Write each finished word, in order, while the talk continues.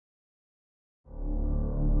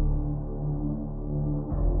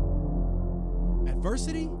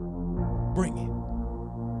Adversity, bring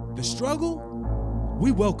it. The struggle,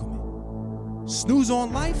 we welcome it. Snooze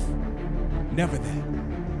on life, never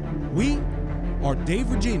that. We are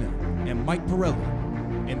Dave Regina and Mike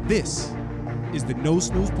Pirelli, and this is the No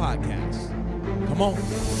Snooze Podcast. Come on.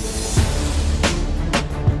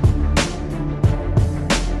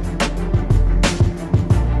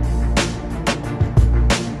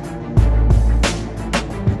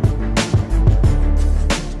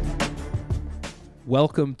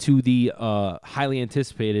 Welcome to the highly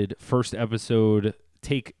anticipated first episode,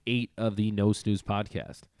 take 8 of the No Snooze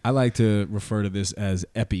Podcast. I like to refer to this as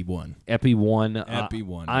Epi 1. Epi 1. Epi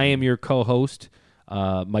 1. I am your co-host,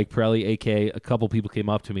 Mike Pirelli, a.k.a. a couple people came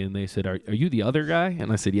up to me and they said, are you the other guy? And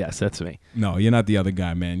I said, yes, that's me. No, you're not the other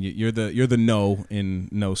guy, man. You're the no in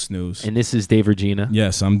No Snooze. And this is Dave Regina.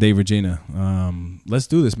 Yes, I'm Dave Regina. Let's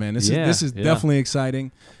do this, man. This is definitely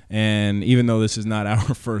exciting. And even though this is not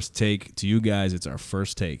our first take to you guys, it's our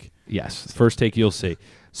first take. Yes, first take you'll see.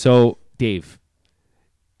 So, Dave,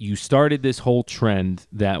 you started this whole trend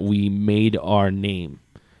that we made our name.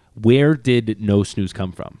 Where did No Snooze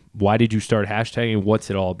come from? Why did you start hashtagging? What's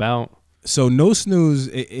it all about? So No Snooze,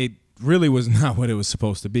 it really was not what it was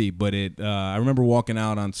supposed to be. But I remember walking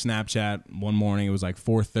out on Snapchat one morning. It was like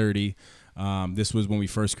 4:30. This was when we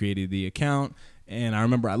first created the account. And I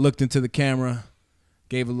remember I looked into the camera,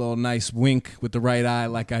 gave a little nice wink with the right eye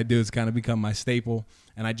like I do. It's kind of become my staple.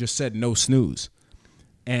 And I just said no snooze.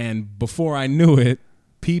 And before I knew it,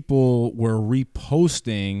 people were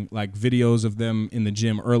reposting like videos of them in the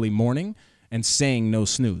gym early morning and saying no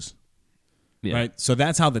snooze. Yeah. Right? So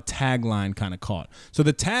that's how the tagline kind of caught. So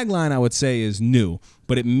the tagline I would say is new,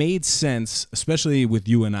 but it made sense, especially with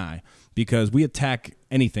you and I, because we attack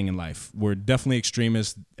anything in life. We're definitely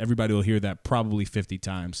extremists. Everybody will hear that probably 50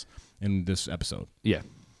 times in this episode. Yeah.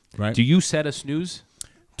 Right? Do you set a snooze?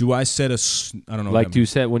 Do I set I don't know. Like,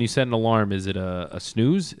 when you set an alarm, is it a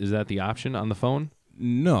snooze? Is that the option on the phone?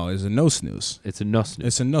 No, it's a no snooze. It's a no snooze.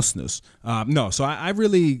 It's a no snooze. No, so I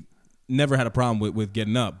really never had a problem with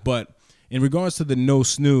getting up. But in regards to the no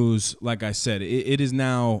snooze, like I said, it is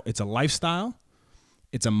now, it's a lifestyle.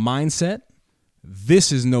 It's a mindset.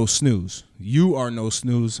 This is no snooze. You are no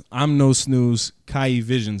snooze. I'm no snooze. Kai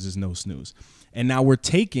Visions is no snooze. And now we're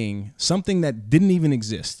taking something that didn't even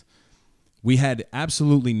exist. We had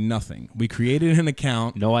absolutely nothing. We created an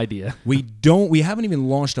account. No idea. We haven't even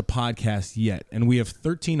launched a podcast yet, and we have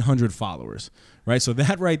 1,300 followers, right? So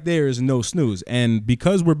that right there is no snooze. And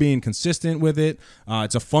because we're being consistent with it,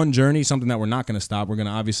 it's a fun journey, something that we're not going to stop. We're going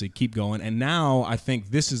to obviously keep going. And now I think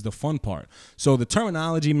this is the fun part. So the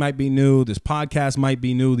terminology might be new. This podcast might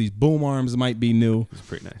be new. These boom arms might be new. It's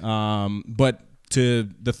pretty nice. But to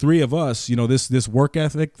the three of us, this work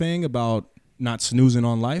ethic thing about not snoozing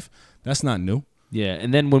on life, that's not new. Yeah,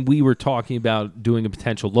 and then when we were talking about doing a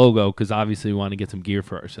potential logo, because obviously we want to get some gear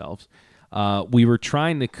for ourselves, we were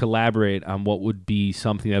trying to collaborate on what would be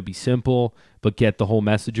something that would be simple, but get the whole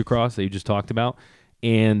message across that you just talked about.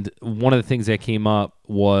 And one of the things that came up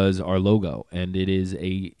was our logo, and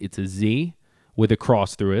it's a Z with a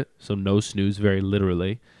cross through it, so no snooze, very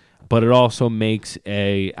literally, but it also makes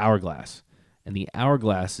a hourglass. And the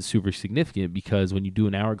hourglass is super significant because when you do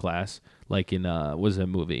an hourglass, like in, what was that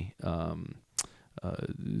movie?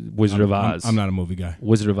 Wizard of Oz. I'm not a movie guy.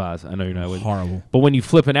 Wizard of Oz. I know you're not. Horrible. But when you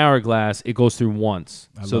flip an hourglass, it goes through once.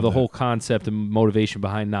 So the that. whole concept and motivation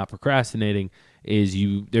behind not procrastinating is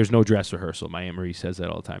there's no dress rehearsal. My Aunt Marie says that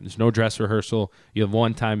all the time. There's no dress rehearsal. You have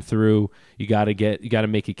one time through. You got to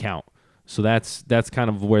make it count. So that's kind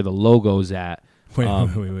of where the logo's at.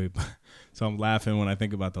 Wait. So I'm laughing when I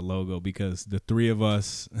think about the logo because the three of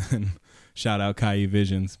us, and shout out Kai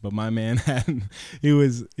Visions, but my man he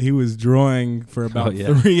was drawing for about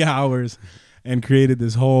 3 hours and created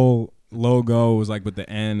this whole logo. It was like with the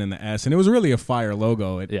N and the S, and it was really a fire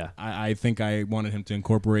logo. I think I wanted him to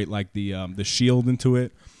incorporate like the shield into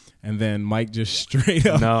it, and then Mike just straight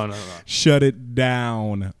up no. shut it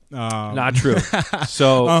down. Not true.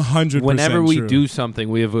 So 100% whenever we true. do something,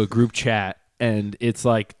 we have a group chat. And it's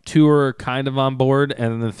like 2 are kind of on board,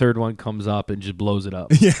 and then the third one comes up and just blows it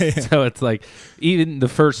up. Yeah. So it's like, even the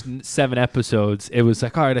first 7 episodes, it was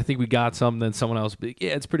like, all right, I think we got some. Then someone else would be like,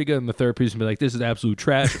 yeah, it's pretty good. And the third person would be like, this is absolute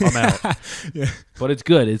trash. I'm out. Yeah. But it's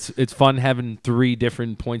good. It's fun having 3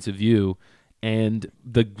 different points of view. And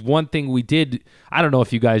the one thing we did, I don't know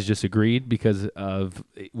if you guys just agreed because of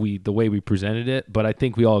the way we presented it, but I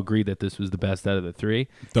think we all agreed that this was the best out of the 3.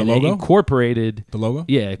 The logo? Incorporated. The logo?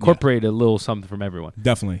 Yeah, incorporated a little something from everyone.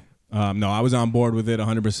 Definitely. No, I was on board with it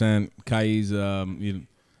 100%. Kai's,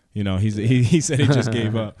 he said he just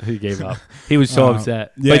gave up. He gave up. He was so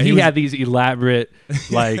upset. Yeah, but he had these elaborate,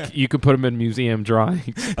 like, you could put them in museum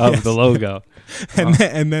drawings of the logo.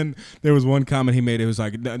 And then there was one comment he made. It was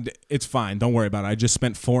like, "It's fine. Don't worry about it. I just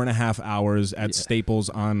spent 4.5 hours at Staples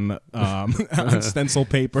on stencil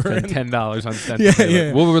paper. Spent $10 on stencil paper.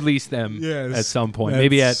 Yeah. We'll release them at some point.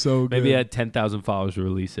 Maybe at 10,000 followers, we'll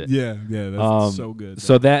release it. Yeah, that's so good.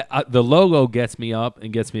 So that the logo gets me up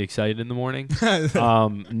and gets me excited in the morning.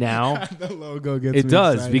 Now the logo gets it me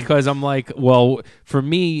does excited. because I'm like, well, for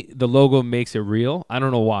me, the logo makes it real. I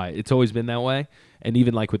don't know why. It's always been that way. And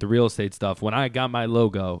even like with the real estate stuff, when I got my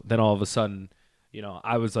logo, then all of a sudden,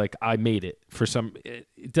 I was like, I made it.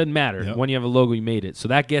 It doesn't matter. Yep. When you have a logo, you made it. So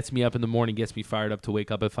that gets me up in the morning, gets me fired up to wake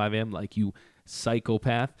up at 5 a.m. like you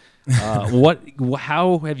psychopath.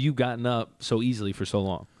 How have you gotten up so easily for so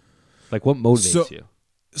long? Like, what motivates you?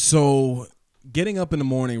 So getting up in the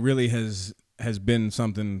morning really has been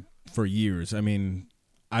something for years. I mean,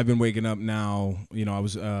 I've been waking up now. I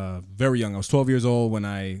was very young. I was 12 years old when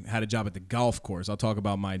I had a job at the golf course. I'll talk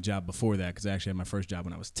about my job before that because I actually had my first job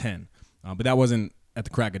when I was 10. But that wasn't at the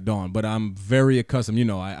crack of dawn. But I'm very accustomed.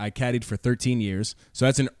 I caddied for 13 years. So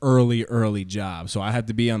that's an early job. So I had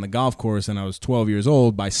to be on the golf course, and I was 12 years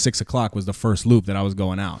old. By 6 o'clock was the first loop that I was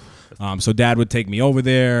going out. So Dad would take me over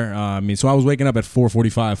there. So I was waking up at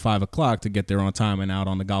 4:45, 5 o'clock to get there on time and out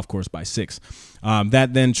on the golf course by 6.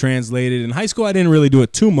 That then translated. In high school, I didn't really do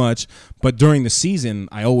it too much, but during the season,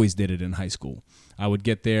 I always did it in high school. I would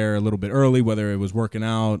get there a little bit early, whether it was working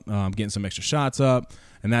out, getting some extra shots up,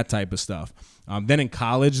 and that type of stuff. Then in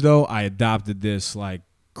college, though, I adopted this like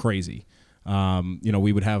crazy.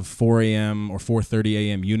 We would have 4 a.m. or 4:30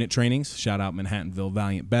 a.m. unit trainings. Shout out Manhattanville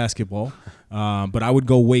Valiant basketball. But I would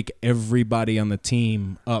go wake everybody on the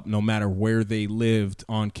team up, no matter where they lived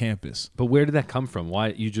on campus. But where did that come from? Why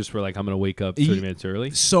you just were like, I'm going to wake up 30 minutes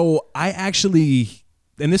early? So I actually,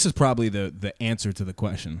 and this is probably the answer to the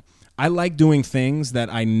question. I like doing things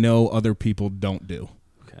that I know other people don't do.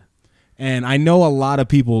 Okay. And I know a lot of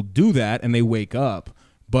people do that and they wake up.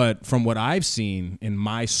 But from what I've seen in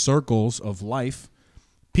my circles of life,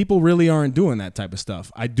 people really aren't doing that type of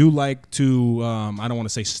stuff. I do like to, I don't want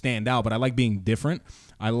to say stand out, but I like being different.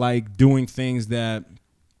 I like doing things that,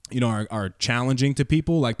 are challenging to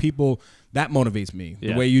people. Like people, that motivates me.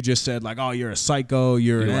 Yeah. The way you just said, like, oh, you're a psycho,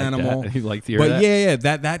 you're an animal. You like to hear but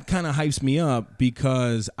that? that kind of hypes me up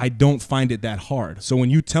because I don't find it that hard. So when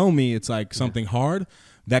you tell me it's like something hard,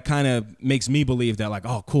 that kind of makes me believe that like,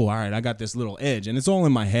 oh, cool, all right, I got this little edge. And it's all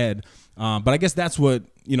in my head. But I guess that's what,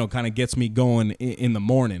 kind of gets me going in the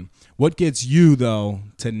morning. What gets you, though,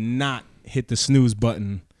 to not hit the snooze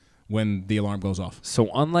button when the alarm goes off? So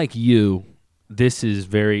unlike you, this is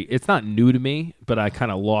it's not new to me, but I kind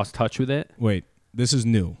of lost touch with it. Wait, this is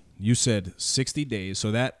new. You said 60 days,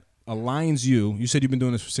 so that aligns you. You said you've been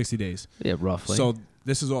doing this for 60 days. Yeah, roughly. So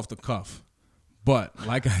this is off the cuff. But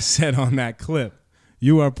like I said on that clip,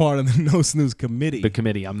 you are part of the No Snooze committee. The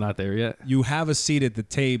committee, I'm not there yet. You have a seat at the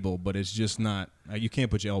table, but it's just not. You can't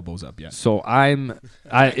put your elbows up yet. So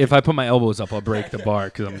if I put my elbows up, I'll break the bar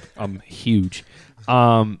because I'm huge.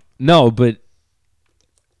 No, but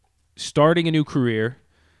starting a new career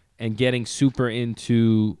and getting super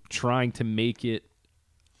into trying to make it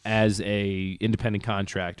as a independent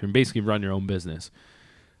contractor and basically run your own business,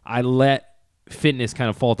 I let fitness kind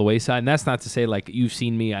of fall at the wayside. And that's not to say like you've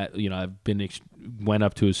seen me, I've been went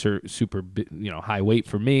up to a super high weight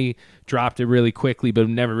for me, dropped it really quickly, but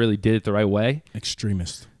never really did it the right way.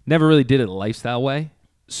 Extremist. Never really did it a lifestyle way.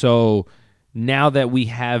 So now that we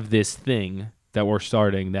have this thing that we're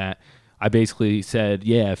starting, that I basically said,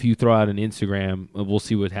 yeah, if you throw out an Instagram, we'll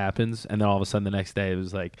see what happens. And then all of a sudden the next day it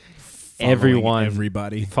was like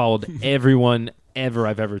everybody followed everyone ever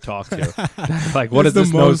I've ever talked to. Like, what is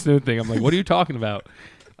this No Snooze thing? I'm like, what are you talking about?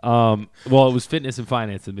 Well, it was fitness and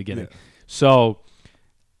finance in the beginning. Yeah. So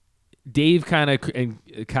Dave kind of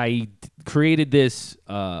and Kai created this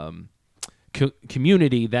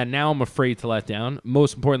community that now I'm afraid to let down.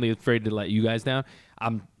 Most importantly, afraid to let you guys down.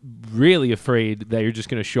 I'm really afraid that you're just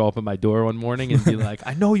going to show up at my door one morning and be like,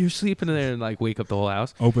 I know you're sleeping in there, and like wake up the whole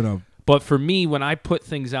house. Open up. But for me, when I put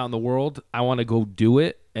things out in the world, I want to go do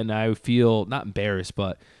it. And I feel not embarrassed,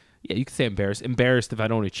 but yeah, you could say embarrassed if I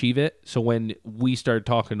don't achieve it. So when we started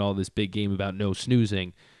talking all this big game about no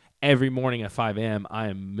snoozing, every morning at 5 a.m., I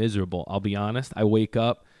am miserable. I'll be honest. I wake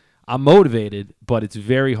up, I'm motivated, but it's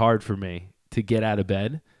very hard for me to get out of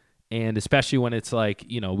bed. And especially when it's like,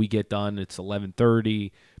 we get done, it's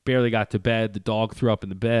 11:30, barely got to bed, the dog threw up in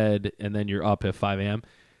the bed, and then you're up at 5 a.m.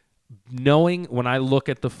 knowing when I look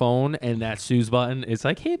at the phone and that snooze button, it's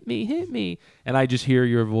like hit me, and I just hear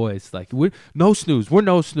your voice like we're no snooze,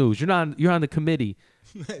 you're on the committee.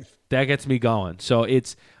 That gets me going. So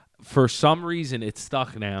it's for some reason it's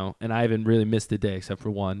stuck now, and I haven't really missed a day except for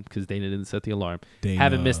one because Dana didn't set the alarm.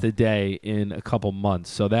 Haven't missed a day in a couple months,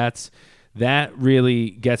 so that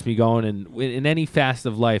really gets me going. And in any fast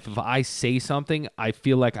of life, if I say something, I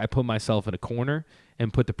feel like I put myself in a corner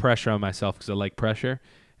and put the pressure on myself because I like pressure.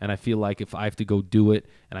 And I feel like if I have to go do it,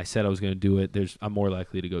 and I said I was going to do it, I'm more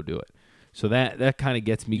likely to go do it. So that kind of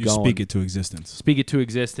gets me going. Speak it to existence. Speak it to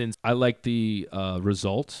existence. I like the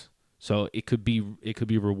results. So it could be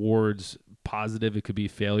rewards positive. It could be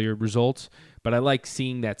failure results. But I like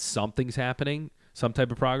seeing that something's happening, some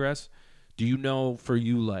type of progress. Do you know for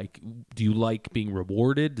you, like, do you like being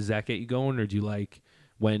rewarded? Does that get you going? Or do you like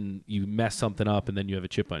when you mess something up and then you have a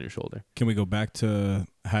chip on your shoulder? Can we go back to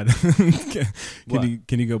how?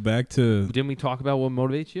 Can you go back to? Didn't we talk about what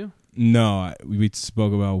motivates you? No, we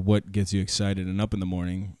spoke about what gets you excited and up in the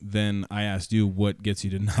morning. Then I asked you what gets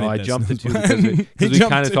you tonight. Oh, I jumped into it because we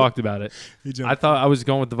kind of talked about it. I thought I was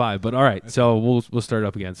going with the vibe, but all right. So we'll start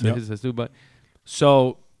up again.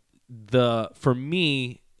 So for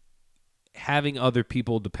me, having other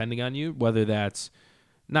people depending on you, whether that's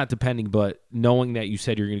not depending, but knowing that you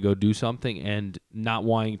said you're going to go do something and not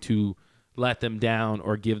wanting to let them down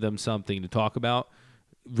or give them something to talk about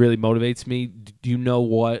really motivates me. Do you know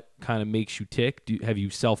what kind of makes you tick? Have you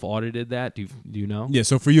self-audited that? Do you know? Yeah,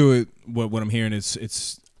 so for you, what I'm hearing is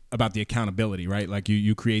it's about the accountability, right? Like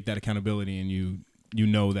you create that accountability and you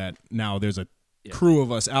know that now there's a crew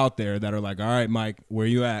of us out there that are like, all right, Mike, where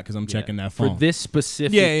you at? Because I'm checking that phone. For this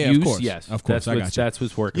specific use, of course. Yes. Of course, That's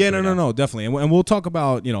what's working. Yeah, no, definitely. And we'll talk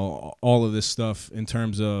about, all of this stuff in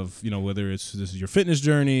terms of, whether this is your fitness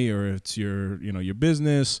journey or it's your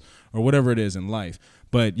business or whatever it is in life.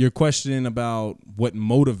 But your question about what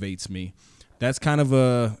motivates me, that's kind of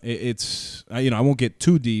I won't get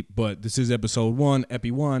too deep, but this is episode 1,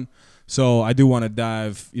 Epi 1. So I do want to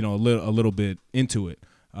dive, a little bit into it.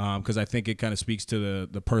 Because I think it kind of speaks to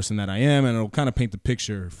the person that I am, and it'll kind of paint the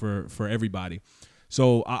picture for everybody.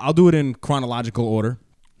 So I'll do it in chronological order,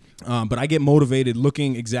 but I get motivated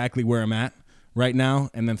looking exactly where I'm at right now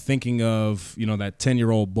and then thinking of, that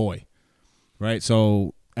 10-year-old boy, right?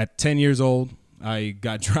 So at 10 years old, I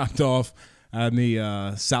got dropped off on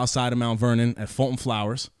the south side of Mount Vernon at Fulton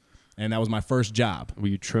Flowers. And that was my first job. Were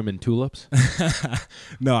you trimming tulips?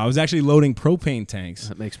 No, I was actually loading propane tanks.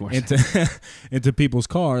 That makes more sense. Into people's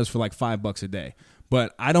cars for like $5 a day.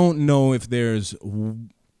 But I don't know if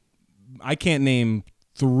I can't name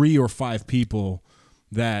 3 or 5 people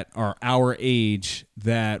that are our age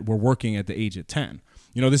that were working at the age of 10.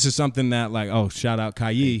 This is something that shout out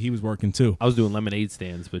Kayi, he was working too. I was doing lemonade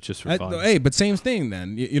stands, but just for fun. Hey, but same thing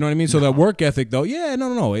then. You know what I mean? So that work ethic though, yeah,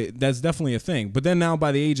 no, that's definitely a thing. But then now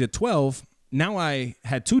by the age of 12, now I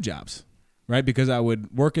had 2 jobs, right? Because I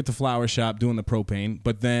would work at the flower shop doing the propane,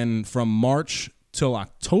 but then from March till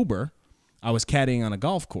October, I was caddying on a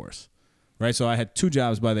golf course, right? So I had 2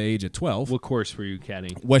 jobs by the age of 12. What course were you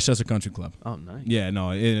caddying? Westchester Country Club. Oh, nice. Yeah,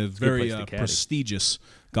 no, it's very prestigious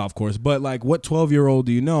golf course. But what 12-year-old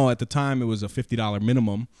do you know? At the time, it was a $50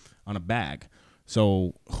 minimum on a bag.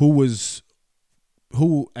 So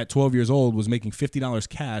who at 12 years old was making $50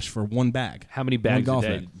 cash for one bag? How many bags a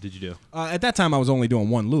day did you do? At that time, I was only doing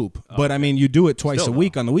 1 loop. But I mean, you do it twice a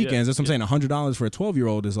week on the weekends. That's what I'm saying. $100 for a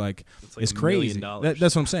 12-year-old is it's crazy. That's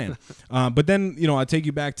what I'm saying. But then I take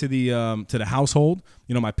you back to the household.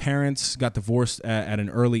 My parents got divorced at an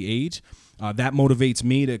early age. That motivates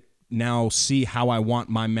me to now see how I want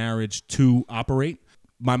my marriage to operate.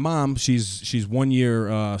 My mom, she's 1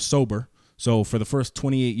 year sober. So for the first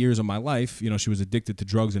 28 years of my life, she was addicted to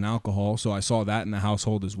drugs and alcohol. So I saw that in the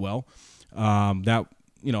household as well. That,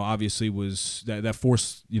 obviously was that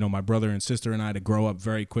forced, my brother and sister and I to grow up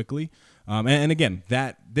very quickly. And again,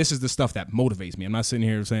 this is the stuff that motivates me. I'm not sitting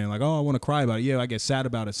here saying I want to cry about it. Yeah, I get sad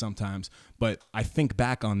about it sometimes, but I think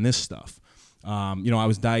back on this stuff. I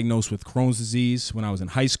was diagnosed with Crohn's disease when I was in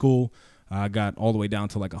high school. I got all the way down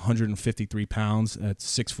to 153 pounds at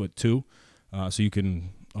 6'2". So you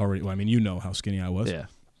can already, how skinny I was. Yeah.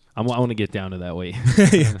 I want to get down to that weight.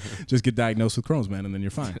 Yeah. Just get diagnosed with Crohn's, man, and then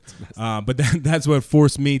you're fine. But that's what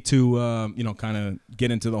forced me to, kind of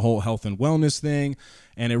get into the whole health and wellness thing.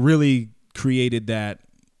 And it really created that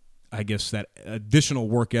additional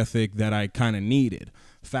work ethic that I kind of needed.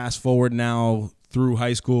 Fast forward now through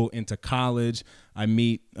high school into college, I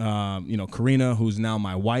meet, Karina, who's now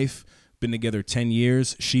my wife. Been together 10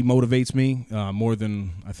 years. She motivates me more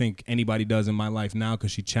than I think anybody does in my life now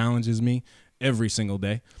because she challenges me every single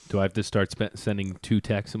day. Do I have to start sending 2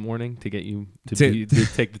 texts in the morning to get you to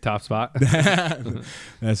take the top spot?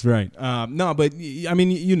 That's right. No, but I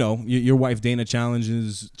mean, your wife Dana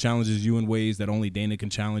challenges you in ways that only Dana can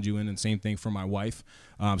challenge you in, and same thing for my wife.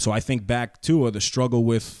 So I think back to the struggle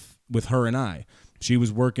with her and I. She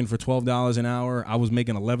was working for $12 an hour. I was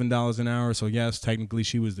making $11 an hour. So yes, technically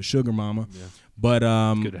she was the sugar mama. Yeah. But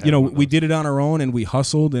we did it on our own, and we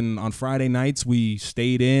hustled. And on Friday nights we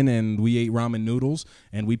stayed in and we ate ramen noodles,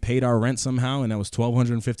 and we paid our rent somehow, and that was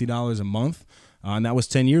 $1,250 a month. And that was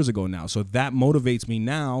 10 years ago now. So that motivates me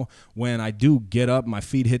now when I do get up, my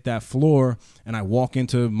feet hit that floor, and I walk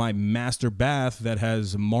into my master bath that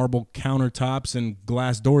has marble countertops and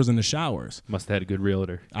glass doors in the showers. Must have had a good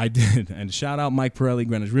realtor. I did. And shout out Mike Pirelli,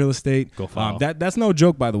 Greenwich Real Estate. Go follow. That's no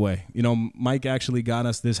joke, by the way. Mike actually got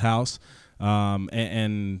us this house.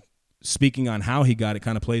 And speaking on how he got it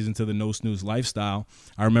kind of plays into the no snooze lifestyle.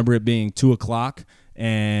 I remember it being 2:00.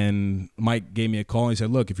 And Mike gave me a call and he said,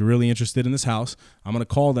 look, if you're really interested in this house, I'm going to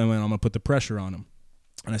call them and I'm going to put the pressure on them.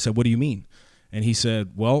 And I said, what do you mean? And he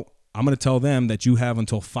said, well, I'm going to tell them that you have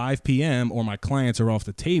until 5 p.m. or my clients are off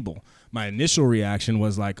the table. My initial reaction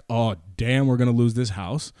was like, oh, damn, we're going to lose this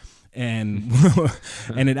house. And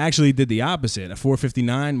and it actually did the opposite. At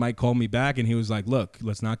 4:59, Mike called me back and he was like, look,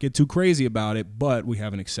 let's not get too crazy about it, but we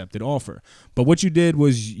have an accepted offer. But what you did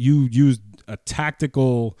was you used a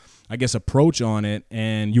tactical, I guess, approach on it,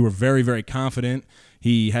 and you were very, very confident.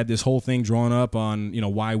 He had this whole thing drawn up on,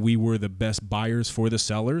 why we were the best buyers for the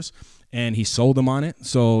sellers, and he sold them on it.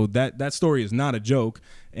 So that story is not a joke,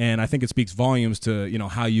 and I think it speaks volumes to,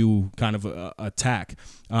 how you kind of attack.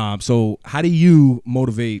 So how do you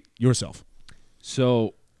motivate yourself?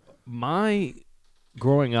 So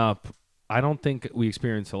growing up, I don't think we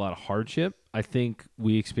experienced a lot of hardship. I think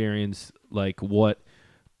we experienced like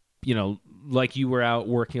you were out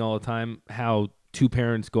working all the time, how 2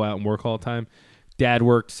 parents go out and work all the time. Dad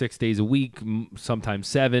worked 6 days a week, sometimes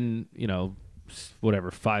 7,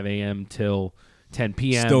 5 a.m. till 10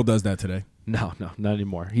 p.m. Still does that today. No, not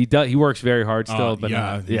anymore. He works very hard still. But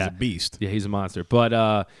he's a beast. Yeah, he's a monster.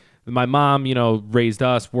 But my mom, raised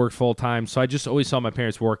us, worked full time. So I just always saw my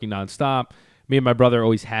parents working nonstop. Me and my brother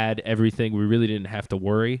always had everything. We really didn't have to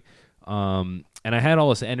worry. And I had all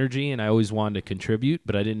this energy, and I always wanted to contribute,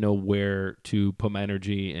 but I didn't know where to put my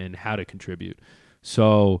energy and how to contribute.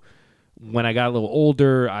 So when I got a little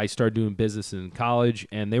older, I started doing business in college,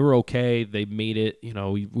 and they were okay. They made it,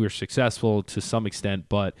 we were successful to some extent,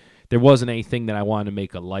 but there wasn't anything that I wanted to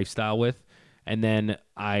make a lifestyle with. And then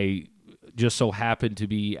I just so happened to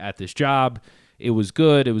be at this job. It was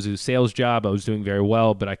good. It was a sales job. I was doing very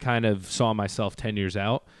well, but I kind of saw myself 10 years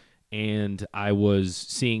out. And I was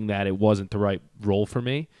seeing that it wasn't the right role for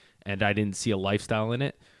me, and I didn't see a lifestyle in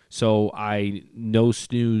it. So I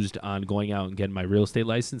no-snoozed on going out and getting my real estate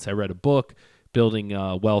license. I read a book, Building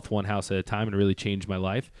Wealth One House at a Time, and it really changed my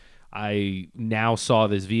life. I now saw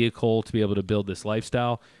this vehicle to be able to build this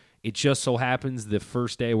lifestyle. It just so happens the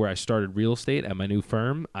first day where I started real estate at my new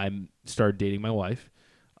firm, I started dating my wife.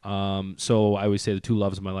 So I always say the 2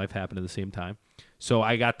 loves of my life happened at the same time. So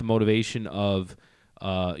I got the motivation of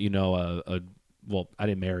well, I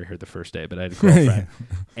didn't marry her the first day, but I had a girlfriend.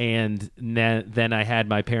 And then I had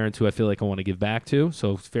my parents who I feel like I want to give back to.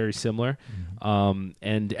 So it's very similar. Mm-hmm.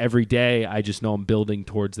 And every day I just know I'm building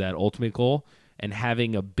towards that ultimate goal and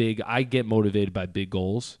having I get motivated by big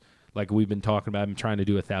goals. Like we've been talking about, I'm trying to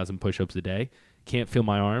do 1,000 push-ups a day. Can't feel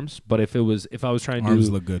my arms, but if I was trying to arms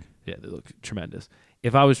look good. Yeah, they look tremendous.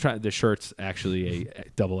 If I was trying, the shirt's actually a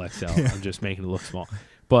double XL. Yeah. I'm just making it look small.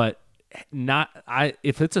 But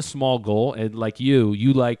if it's a small goal, and like you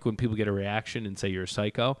like when people get a reaction and say you're a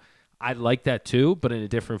psycho, I like that too, but in a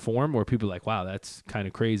different form where people are like, wow, that's kind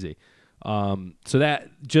of crazy. So that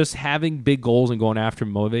just having big goals and going after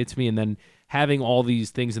them motivates me, and then having all these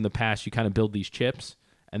things in the past, you kind of build these chips,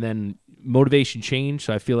 and then motivation change.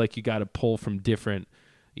 So I feel like you got to pull from different,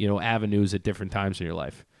 avenues at different times in your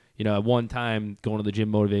life. At one time going to the gym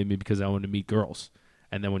motivated me because I wanted to meet girls.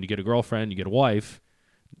 And then when you get a girlfriend, you get a wife,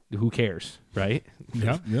 who cares, right?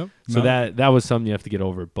 Yep. So that was something you have to get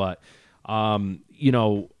over. But,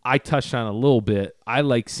 I touched on a little bit. I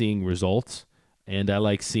like seeing results, and I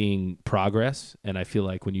like seeing progress. And I feel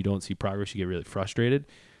like when you don't see progress, you get really frustrated.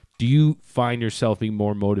 Do you find yourself being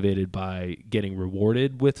more motivated by getting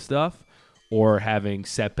rewarded with stuff or having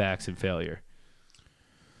setbacks and failure?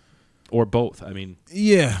 Or both, I mean.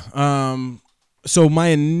 Yeah. So my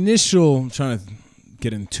initial, I'm trying to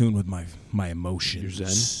get in tune with my emotions. You're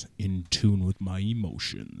zen? In tune with my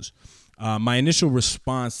emotions. My initial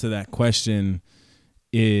response to that question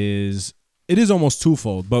is, it is almost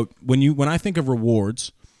twofold. But when I think of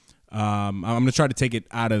rewards, I'm going to try to take it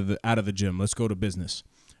out of the gym. Let's go to business.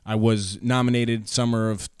 I was nominated summer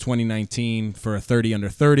of 2019 for a 30 under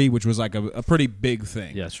 30, which was like a pretty big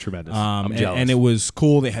thing. Yeah, it's tremendous. I'm jealous. And it was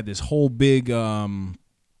cool. They had this whole big,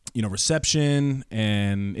 reception,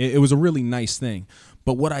 and it was a really nice thing.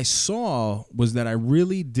 But what I saw was that I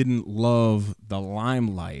really didn't love the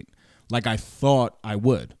limelight like I thought I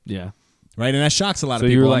would. Yeah. Right? And that shocks a lot So of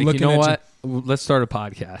people. you were like, I'm you know looking at what? Let's start a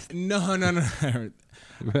podcast. No.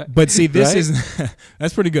 But see, this Right? is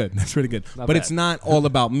that's pretty good. That's pretty good. Not But bad. it's not all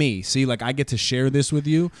about me. See, like I get to share this with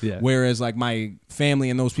you. Yeah. Whereas like my family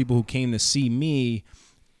and those people who came to see me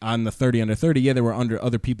on the 30 under 30, yeah, there were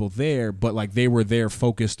other people there, but like they were there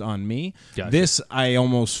focused on me. Gotcha. This, I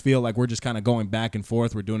almost feel like we're just kind of going back and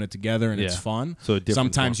forth. We're doing it together, and it's Yeah. fun. So a different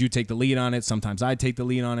sometimes form. you take the lead on it. Sometimes I take the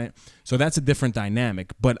lead on it. So that's a different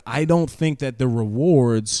dynamic. But I don't think that the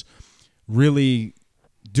rewards really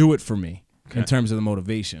do it for me in terms of the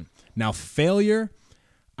motivation. Now, failure,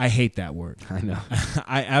 I hate that word. I know.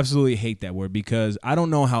 I absolutely hate that word because I don't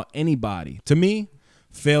know how anybody, to me,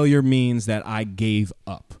 failure means that I gave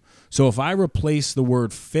up. So if I replace the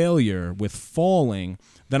word failure with falling,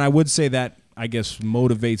 then I would say that, I guess,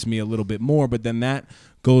 motivates me a little bit more, but then that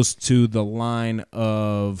goes to the line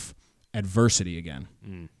of adversity again.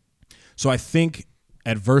 So I think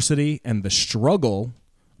adversity and the struggle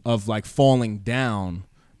of like falling down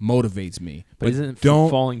motivates me. But isn't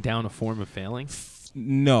falling down a form of failing?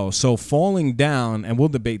 No. So falling down, and we'll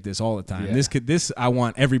debate this all the time. Yeah. This I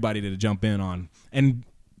want everybody to jump in on. And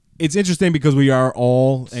it's interesting because we are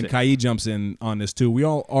all, and Kai jumps in on this too, we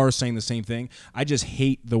all are saying the same thing. I just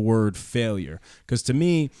hate the word failure. Because to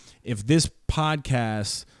me, if this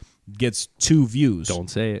podcast gets 2 views. Don't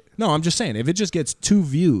say it. No, I'm just saying, if it just gets 2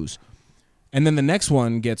 views, and then the next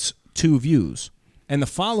one gets 2 views, and the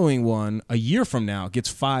following one, a year from now, gets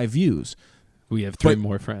 5 views. We have 3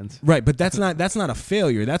 more friends. Right, but that's not a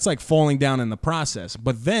failure. That's like falling down in the process.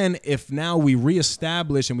 But then if now we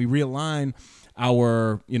reestablish and we realign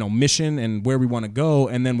our, mission and where we want to go,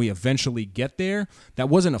 and then we eventually get there, that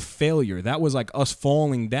wasn't a failure. That was like us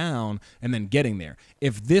falling down and then getting there.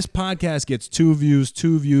 If this podcast gets 2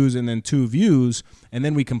 views, and then 2 views, and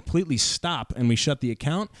then we completely stop and we shut the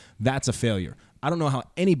account, that's a failure. I don't know how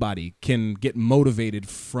anybody can get motivated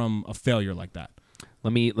from a failure like that.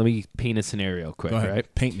 Let me paint a scenario quick, Go ahead.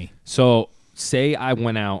 right? Paint me. So say I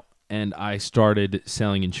went out and I started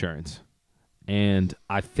selling insurance, and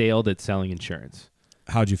I failed at selling insurance.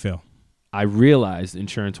 How'd you fail? I realized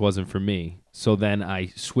insurance wasn't for me, so then I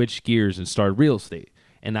switched gears and started real estate.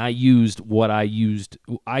 And I used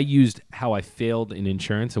how I failed in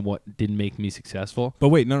insurance and what didn't make me successful. But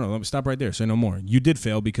wait, no, let me stop right there. Say no more. You did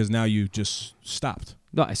fail because now you just stopped.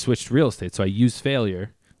 No, I switched to real estate, so I used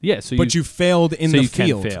failure. Yeah, so But you failed in so the you can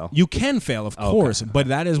field. fail. You can fail, of course, but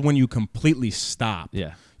that is when you completely stop.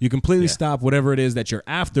 Yeah. You completely Yeah. stop whatever it is that you're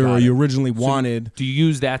after Got or it. you originally wanted. Do you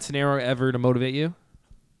use that scenario ever to motivate you?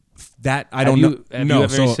 That I Have don't you- know. have no, you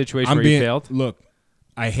ever so in a situation I'm where you being, failed? Look,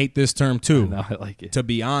 I hate this term too. No, I like it. To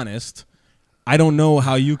be honest, I don't know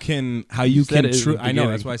how you can said it at the I know,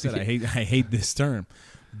 that's beginning. why I said I hate this term.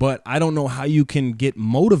 But I don't know how you can get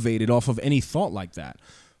motivated off of any thought like that.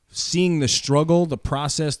 Seeing the struggle, the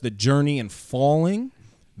process, the journey, and falling,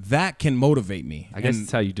 that can motivate me. I guess And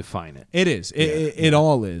it's how you define it. it is. It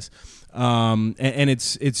all is. And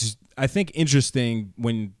it's I think interesting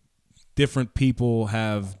when different people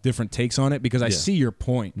have different takes on it because I see your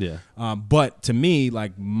point. Yeah. But to me,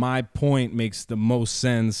 like my point makes the most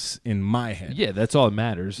sense in my head. Yeah, that's all that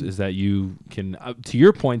matters is that you can. To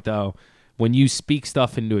your point, though, when you speak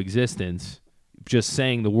stuff into existence, just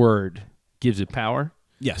saying the word gives it power.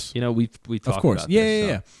 Yes. We talked Of course. about Yeah,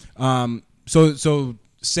 this, yeah. So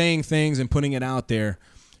saying things and putting it out there,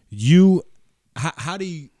 how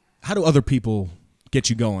do other people get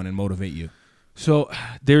you going and motivate you? So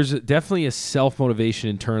there's definitely a self-motivation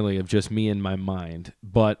internally of just me and my mind,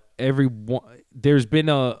 but there's been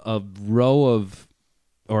a row of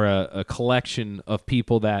or a collection of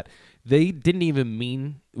people that they didn't even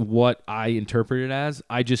mean what I interpreted as.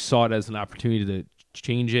 I just saw it as an opportunity to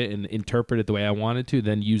change it and interpret it the way I wanted to,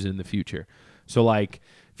 then use it in the future. So like,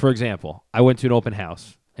 for example, I went to an open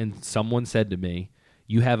house and someone said to me,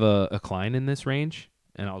 "You have a client in this range?"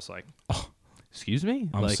 And I was like, "Oh, excuse me?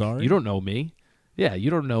 I'm sorry? You don't know me." Yeah, you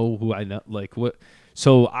don't know who I know. Like what?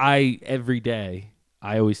 So every day,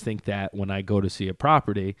 I always think that when I go to see a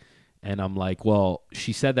property and I'm like, well,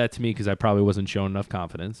 she said that to me because I probably wasn't showing enough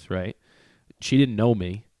confidence, right? She didn't know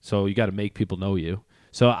me. So you got to make people know you.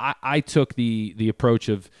 So I took the approach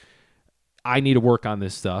of I need to work on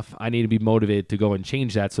this stuff. I need to be motivated to go and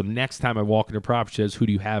change that. So next time I walk into a property, says, who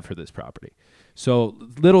do you have for this property? So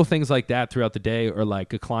little things like that throughout the day, or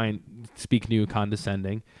like a client speaking to you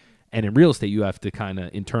condescending. And in real estate, you have to kind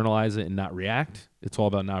of internalize it and not react. It's all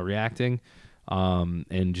about not reacting,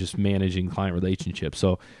 and just managing client relationships.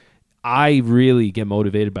 So I really get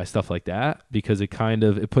motivated by stuff like that because it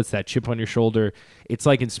puts that chip on your shoulder. It's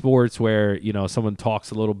like in sports where, someone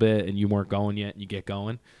talks a little bit and you weren't going yet and you get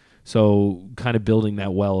going. So kind of building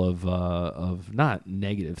that well of not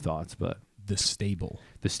negative thoughts, but the stable.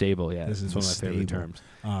 Yeah. This is one of my favorite terms.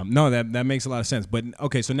 No, that makes a lot of sense. But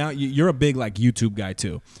okay, so now you're a big like YouTube guy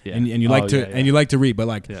too, yeah. and you like and you like to read. But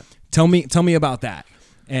like, tell me about that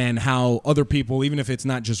and how other people, even if it's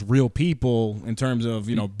not just real people, in terms of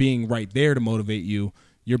being right there to motivate you.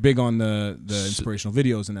 You're big on the inspirational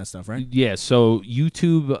videos and that stuff, right? Yeah. So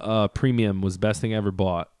YouTube Premium was the best thing I ever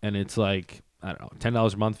bought, and it's like, I don't know,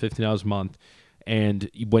 $10 a month, $15 a month.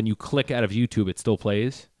 And when you click out of YouTube, it still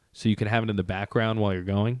plays. So you can have it in the background while you're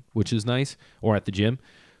going, which is nice, or at the gym.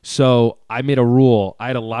 So I made a rule. I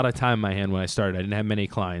had a lot of time in my hand when I started. I didn't have many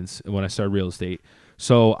clients when I started real estate.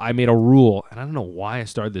 So I made a rule, and I don't know why I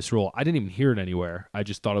started this rule. I didn't even hear it anywhere. I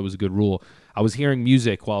just thought it was a good rule. I was hearing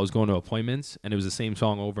music while I was going to appointments, and it was the same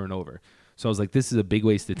song over and over. So I was like, this is a big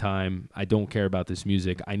waste of time. I don't care about this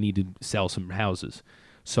music. I need to sell some houses.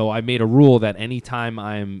 So I made a rule that anytime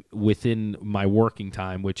I'm within my working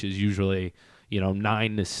time, which is usually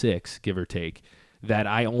 9 to 6, give or take, that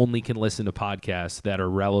I only can listen to podcasts that are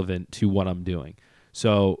relevant to what I'm doing.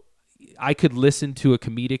 So I could listen to a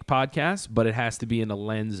comedic podcast, but it has to be in a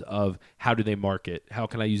lens of how do they market? How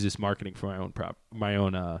can I use this marketing for my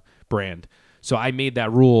own brand? So I made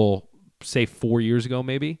that rule, say 4 years ago,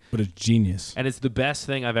 maybe. But it's genius. And it's the best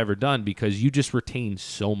thing I've ever done because you just retain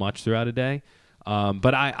so much throughout a day.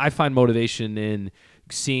 But I find motivation in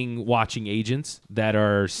watching agents that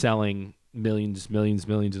are selling millions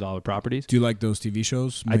of dollar properties. Do you like those TV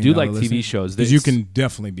shows? I do like TV shows. Because you can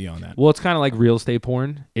definitely be on that. Well, it's kind of like real estate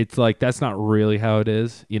porn. It's like, that's not really how it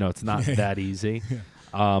is. It's not that easy.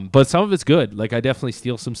 But some of it's good. Like, I definitely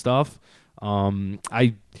steal some stuff.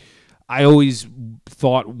 I always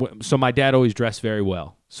thought, so my dad always dressed very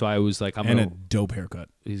well. So I was like, a dope haircut.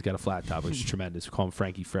 He's got a flat top, which is tremendous. We call him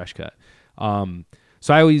Frankie Freshcut.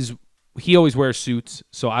 He always wears suits,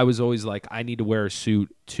 so I was always like, I need to wear a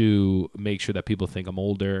suit to make sure that people think I'm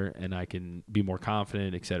older and I can be more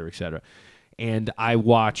confident, et cetera, et cetera. And I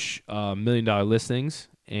watch $1 Million Listings,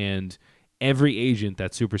 and every agent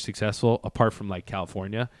that's super successful, apart from like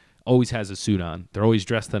California, always has a suit on. They're always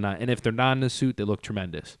dressed in and if they're not in a suit, they look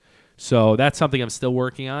tremendous. So that's something I'm still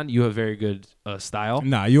working on. You have very good style.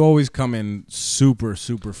 Nah, you always come in super,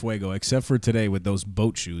 super fuego, except for today with those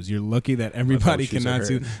boat shoes. You're lucky that everybody cannot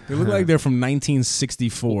see. They look like they're from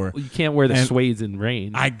 1964. Well, you can't wear the suedes in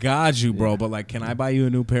rain. I got you, bro. But like, can I buy you a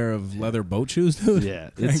new pair of leather boat shoes, dude? Yeah,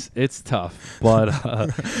 it's tough. But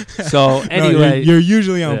so anyway, no, you're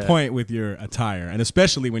usually on point with your attire, and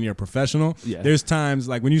especially when you're a professional. Yeah. There's times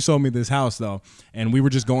like when you sold me this house though, and we were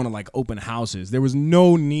just going to like open houses. There was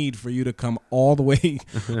no need for you to come all the way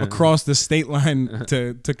across the state line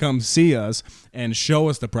to come see us and show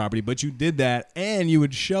us the property, but you did that, and you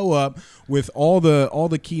would show up with all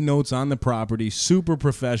the keynotes on the property, super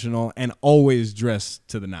professional, and always dressed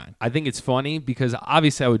to the nine. I think it's funny because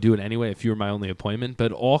obviously I would do it anyway if you were my only appointment,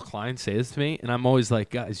 but all clients say this to me, and I'm always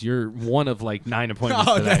like, guys, you're one of like 9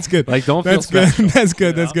 appointments today. That's good. Like, don't that's feel special. Good. That's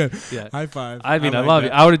good. That's know? good. Yeah. High five. I mean, I like love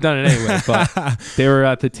that. you. I would have done it anyway, but they were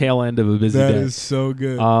at the tail end of a busy day. That is so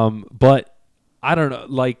good. But I don't know,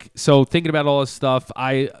 like, so thinking about all this stuff,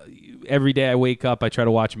 every day I wake up, I try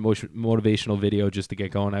to watch a motivational video just to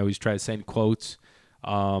get going. I always try to send quotes.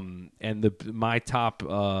 And my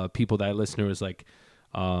top people that I listen to is like,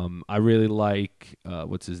 I really like,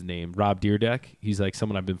 what's his name? Rob Dyrdek. He's like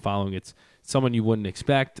someone I've been following. It's someone you wouldn't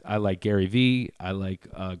expect. I like Gary Vee. I like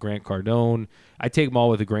Grant Cardone. I take them all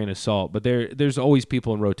with a grain of salt, but there's always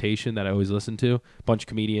people in rotation that I always listen to, a bunch of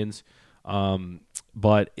comedians.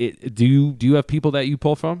 But do you have people that you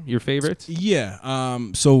pull from, your favorites? Yeah.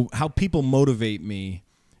 So how people motivate me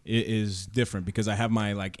is different because I have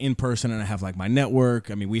my like in person and I have like my network.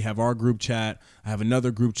 I mean, we have our group chat. I have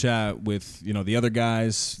another group chat with, the other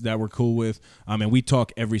guys that we're cool with. And we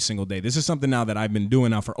talk every single day. This is something now that I've been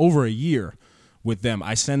doing now for over a year with them.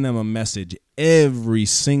 I send them a message every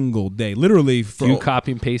single day, literally. Do you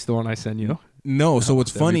copy and paste the one I send you? No. So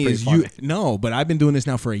what's funny is but I've been doing this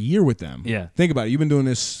now for a year with them. Yeah. Think about it. You've been doing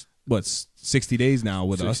this, 60 days now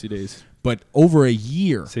with us. 60 days. but over a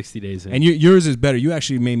year. 60 days in. And yours is better. You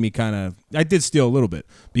actually made me kind of. I did steal a little bit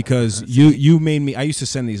because you made me. I used to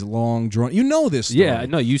send these long drawn. You know this story. Yeah,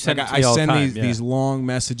 no, you send like it to me all the time. these long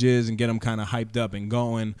messages and get them kind of hyped up and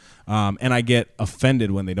going. And I get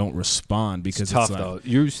offended when they don't respond because It's tough like, though.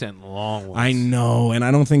 You sent long ones. I know, and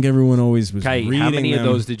I don't think everyone always was Kite, reading how many them. of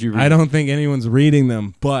those did you read? I don't think anyone's reading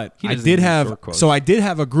them, but He I doesn't did even have. short quotes. So I did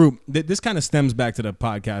have a group. This kind of stems back to the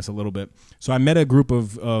podcast a little bit. So I met a group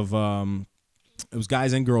of it was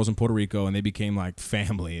guys and girls in Puerto Rico, and they became like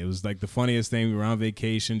family. It was like the funniest thing. We were on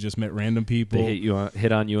vacation, just met random people. They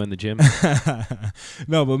hit on you in the gym.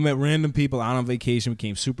 No, but met random people out on vacation,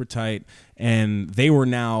 became super tight, and they were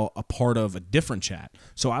now a part of a different chat.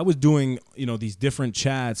 So I was doing, these different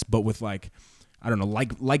chats, but with like, I don't know,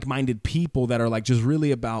 like-minded people that are like just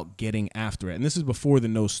really about getting after it. And this is before the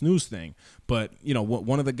no snooze thing. But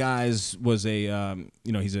one of the guys was he's a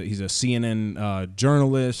CNN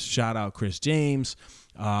journalist. Shout out Chris James.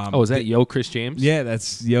 Is that Yo Chris James? Yeah,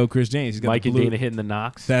 that's Yo Chris James. He's got Mike the and blue. Dana hitting the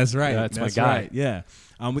knocks. That's right. Yeah, that's my That's guy. right. Yeah.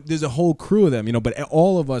 There's a whole crew of them, but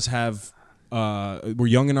all of us have we're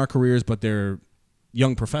young in our careers, but they're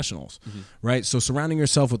young professionals, right? So surrounding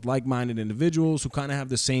yourself with like-minded individuals who kind of have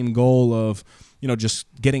the same goal of, just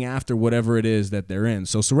getting after whatever it is that they're in.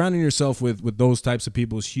 So surrounding yourself with those types of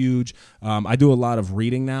people is huge. I do a lot of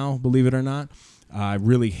reading now, believe it or not. I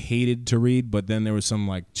really hated to read, but then there was some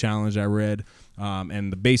like challenge I read.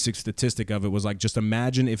 And the basic statistic of it was like, just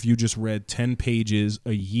imagine if you just read 10 pages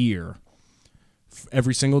a year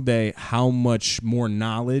every single day, how much more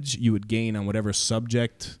knowledge you would gain on whatever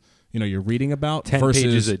subject you're reading about. 10 versus,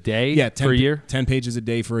 pages a day for a year? 10 pages a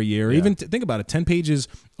day for a year. Yeah. Even think about it, 10 pages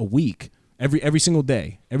a week. Every single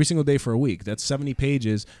day for a week. That's 70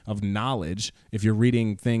 pages of knowledge if you're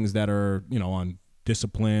reading things that are, on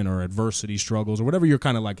discipline or adversity struggles or whatever you're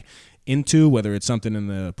kind of like into, whether it's something in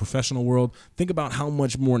the professional world. Think about how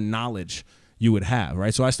much more knowledge you would have,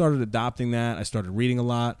 right? So I started adopting that. I started reading a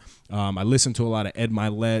lot. I listened to a lot of Ed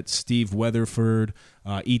Milet, Steve Weatherford,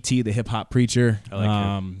 E.T., the hip-hop preacher, I like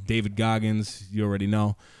him. David Goggins, you already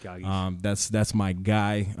know. That's my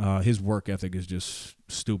guy. His work ethic is just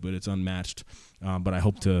stupid. It's unmatched. But I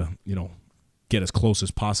hope to, get as close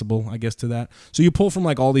as possible, I guess, to that. So you pull from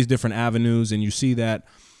like all these different avenues and you see that,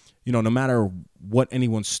 no matter what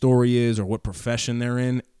anyone's story is or what profession they're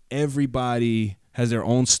in, everybody has their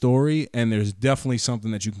own story, and there's definitely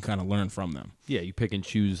something that you can kind of learn from them. Yeah, you pick and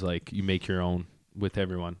choose, like you make your own with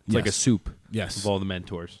everyone. It's like a Yes. soup Yes. of all the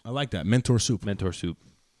mentors. I like that. Mentor soup. Mentor soup.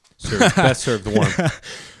 Best served warm.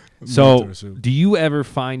 So, Mentor soup. do you ever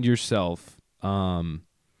find yourself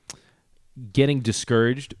getting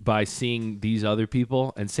discouraged by seeing these other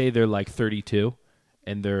people and say they're like 32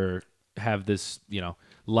 and they're have this,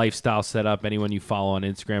 lifestyle set up, anyone you follow on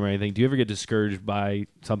Instagram or anything? Do you ever get discouraged by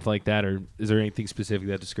something like that, or is there anything specific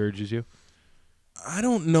that discourages you? I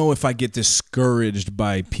don't know if I get discouraged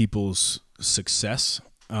by people's success,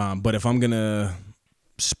 but if I'm going to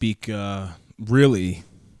speak really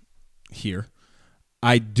here,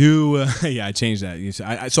 I do. Yeah, I changed that.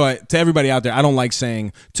 To everybody out there, I don't like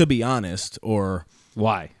saying, to be honest, or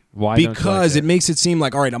Why? Why? Don't you because like it makes it seem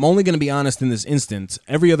like, all right, I'm only going to be honest in this instance.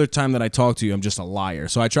 Every other time that I talk to you, I'm just a liar.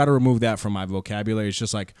 So I try to remove that from my vocabulary. It's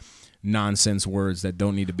just like nonsense words that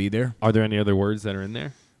don't need to be there. Are there any other words that are in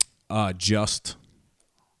there? Just,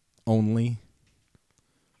 only.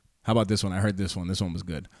 How about this one? I heard this one. This one was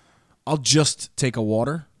good. I'll just take a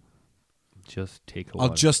water. Just take a I'll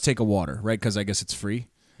water. just take a water, right? Because I guess it's free.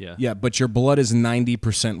 Yeah. Yeah, but your blood is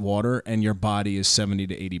 90% water and your body is 70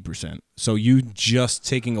 to 80%. So you just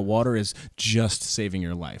taking a water is just saving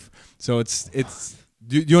your life. So it's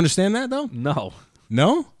do you understand that though? No.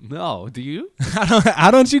 No? No. Do you? How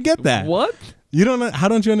don't you get that? What? You don't know, how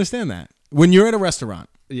don't you understand that? When you're at a restaurant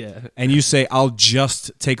Yeah. and you say, I'll just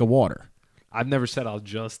take a water. I've never said I'll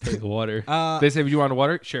just take water. They say, "Would you want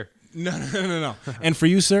water?" Sure. No. And for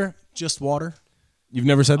you, sir, just water? You've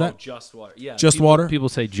never said that? Oh, just water. Yeah. Just people, water? People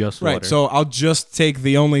say just Right. water. So I'll just take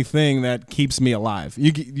the only thing that keeps me alive.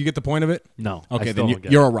 You get the point of it? no. I Okay, still then don't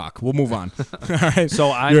get you're it. a rock. We'll move on. All right.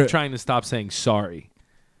 So I'm You're- trying to stop saying sorry.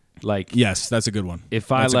 Like Yes, that's a good one.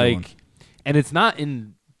 if I That's a good one. like, and it's not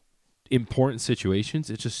in important situations.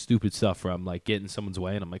 It's just stupid stuff where I'm like getting someone's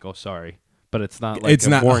way and I'm like, oh, sorry. But it's not like It's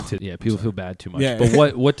not- warranted. Yeah, people feel bad too much. Yeah.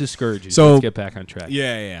 But what discourages So- you? Let's get back on track.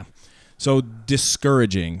 Yeah. So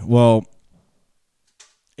discouraging. Well,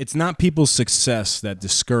 it's not people's success that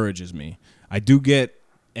discourages me. I do get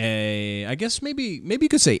I guess maybe you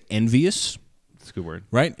could say envious, That's a good word.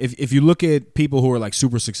 right? If you look at people who are like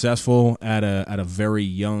super successful at a very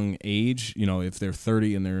young age, if they're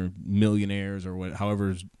 30 and they're millionaires or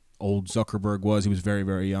however old Zuckerberg was. He was very,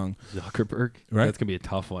 very young. Zuckerberg? Right. That's going to be a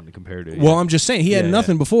tough one to compare to. Well, I'm just saying he had Yeah,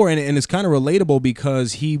 nothing before, and it's kind of relatable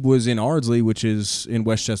because he was in Ardsley, which is in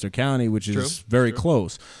Westchester County, which is very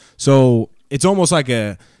close. So it's almost like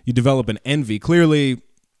you develop an envy. Clearly,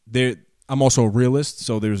 I'm also a realist,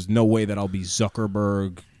 so there's no way that I'll be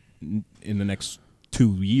Zuckerberg in the next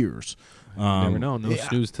 2 years. You never know. No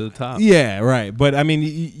snooze to the top. Yeah, right. But I mean,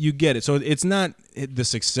 you get it. So it's not the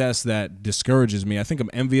success that discourages me. I think I'm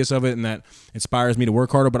envious of it, and that inspires me to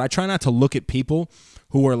work harder. But I try not to look at people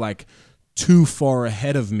who are like too far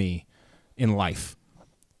ahead of me in life.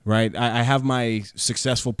 Right? I have my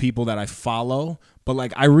successful people that I follow, but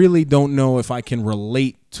like I really don't know if I can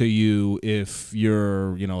relate to you if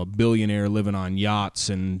you're, a billionaire living on yachts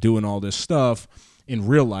and doing all this stuff in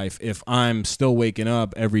real life, if I'm still waking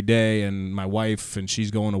up every day and my wife and she's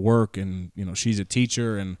going to work and, she's a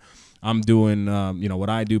teacher and I'm doing, what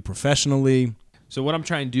I do professionally. So what I'm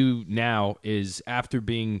trying to do now is after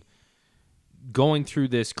going through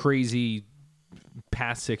this crazy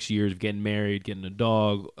past 6 years of getting married, getting a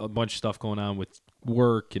dog, a bunch of stuff going on with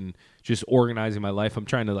work and just organizing my life, I'm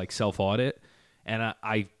trying to like self-audit. And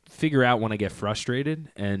I figure out when I get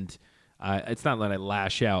frustrated, and it's not that I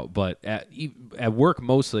lash out, but at work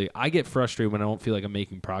mostly, I get frustrated when I don't feel like I'm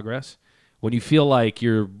making progress. When you feel like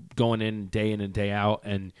you're going in and day out,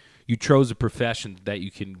 and you chose a profession that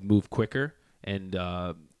you can move quicker and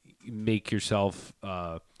make yourself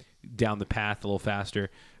down the path a little faster.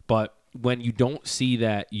 But when you don't see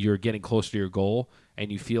that you're getting closer to your goal,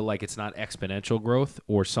 and you feel like it's not exponential growth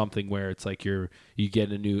or something where it's like you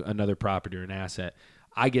get another property or an asset,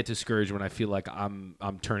 I get discouraged when I feel like I'm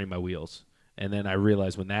turning my wheels. And then I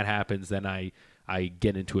realize when that happens, then I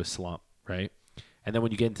get into a slump, right? And then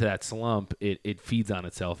when you get into that slump, it feeds on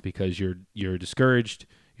itself because you're discouraged,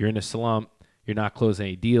 you're in a slump, you're not closing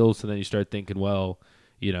any deals, so then you start thinking, well,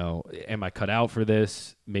 am I cut out for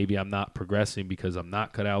this? Maybe I'm not progressing because I'm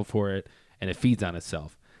not cut out for it, and it feeds on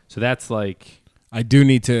itself. So that's like... I do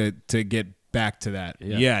need to get back to that.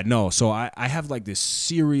 Yeah. No. So I have like this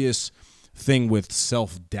serious thing with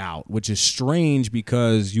self-doubt, which is strange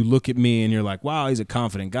because you look at me and you're like, wow, he's a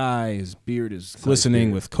confident guy. His beard is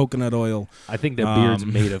glistening with coconut oil. I think that beard's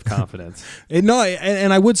made of confidence. And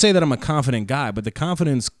I would say that I'm a confident guy, but the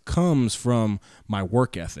confidence comes from my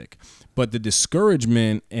work ethic. But the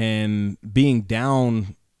discouragement and being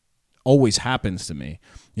down always happens to me.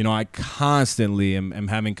 I constantly am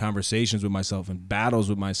having conversations with myself and battles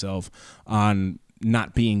with myself on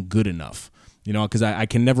not being good enough, because I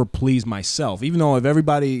can never please myself. Even though if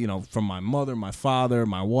everybody, from my mother, my father,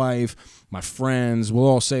 my wife, my friends, will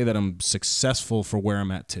all say that I'm successful for where I'm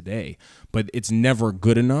at today. But it's never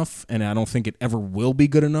good enough, and I don't think it ever will be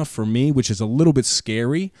good enough for me, which is a little bit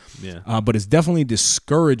scary. Yeah. But it's definitely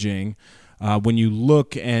discouraging when you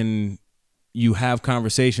look and you have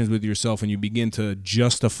conversations with yourself and you begin to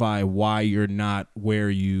justify why you're not where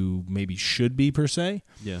you maybe should be per se.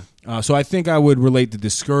 Yeah. So I think I would relate the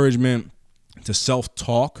discouragement to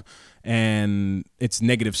self-talk, and it's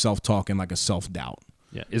negative self-talk and like a self-doubt.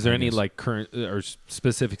 Yeah. Is there any like current or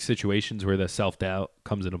specific situations where the self-doubt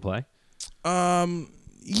comes into play?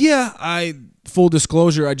 Yeah, full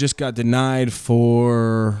disclosure, I just got denied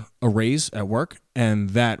for a raise at work,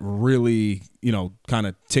 and that really, kind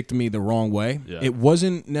of ticked me the wrong way. Yeah. It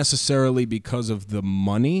wasn't necessarily because of the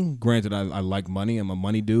money. Granted, I like money. I'm a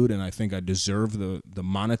money dude, and I think I deserve the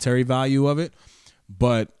monetary value of it.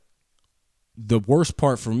 But the worst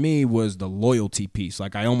part for me was the loyalty piece.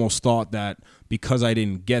 Like, I almost thought that because I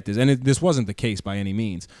didn't get this, and this wasn't the case by any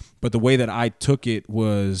means, but the way that I took it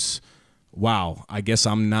was, wow, I guess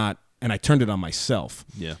I'm not, and I turned it on myself.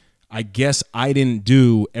 Yeah. I guess I didn't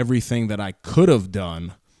do everything that I could have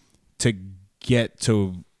done to get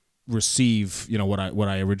to receive, what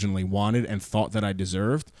I originally wanted and thought that I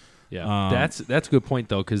deserved. Yeah. That's a good point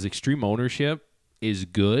though, because extreme ownership is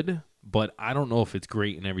good, but I don't know if it's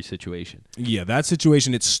great in every situation. Yeah, that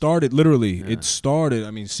situation, it started, I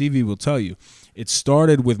mean, CV will tell you, it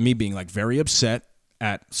started with me being like very upset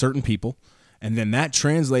at certain people. And then that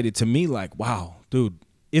translated to me like, wow, dude,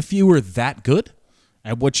 if you were that good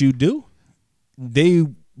at what you do, they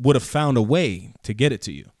would have found a way to get it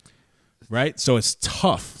to you, right? So it's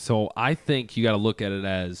tough. So I think you got to look at it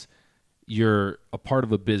as you're a part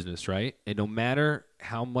of a business, right? And no matter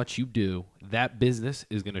how much you do, that business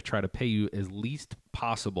is going to try to pay you as least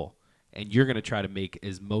possible, and you're going to try to make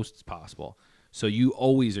as most as possible. So you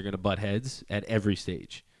always are going to butt heads at every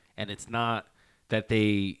stage. And it's not that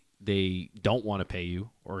they don't want to pay you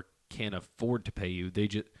or can't afford to pay you.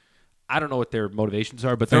 I don't know what their motivations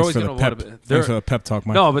are, but they're Thanks always for the going to pep. want to. Thanks for the pep talk,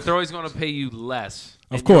 Mike. No, but they're always going to pay you less.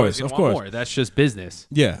 Of and you're always course, gonna of want course. more. That's just business.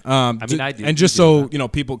 Yeah. I mean, I do. And just so you know,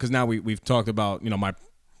 people, because now we've talked about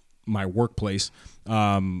my workplace.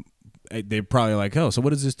 They're probably like, oh, so what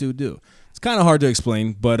does this dude do? It's kind of hard to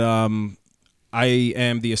explain, but I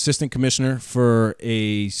am the assistant commissioner for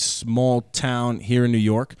a small town here in New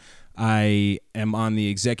York. I am on the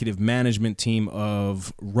executive management team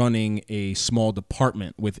of running a small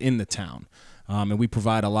department within the town. And we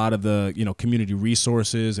provide a lot of the community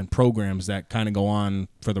resources and programs that kind of go on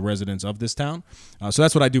for the residents of this town. So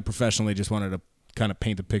that's what I do professionally. Just wanted to kind of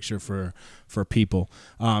paint the picture for people.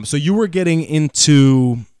 So you were getting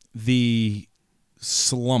into the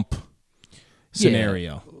slump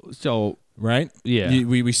scenario, So right? Yeah.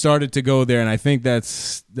 We started to go there, and I think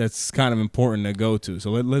that's kind of important to go to.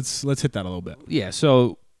 So let's hit that a little bit. yeah,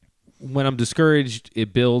 so when I'm discouraged,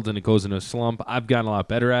 it builds and it goes into a slump. I've gotten a lot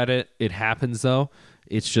better at it. It happens though.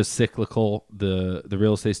 It's just cyclical. The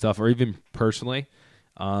real estate stuff, or even personally,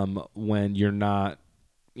 when you're not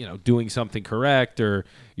doing something correct or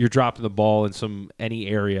you're dropping the ball in any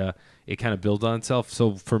area, it kind of builds on itself.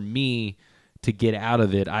 So for me to get out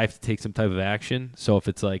of it, I have to take some type of action. So if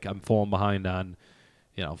it's like I'm falling behind on,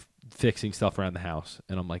 fixing stuff around the house,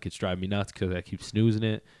 and I'm like, it's driving me nuts because I keep snoozing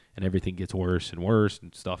it, and everything gets worse and worse,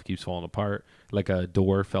 and stuff keeps falling apart. Like a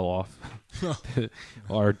door fell off.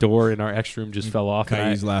 Our door in our extra room just fell off.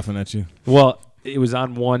 Kai's laughing at you. Well, it was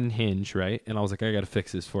on one hinge, right? And I was like, I got to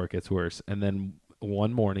fix this before it gets worse. And then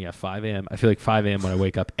one morning at 5 a.m., I feel like 5 a.m. when I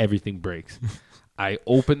wake up, everything breaks. I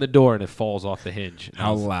open the door and it falls off the hinge.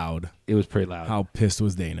 How loud? It was pretty loud. How pissed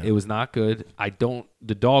was Dana? It was not good.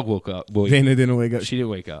 The dog woke up. Dana didn't wake up. She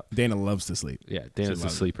didn't wake up. Dana loves to sleep. Yeah, Dana's a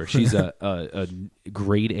sleeper. She's a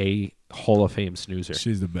grade A Hall of Fame snoozer.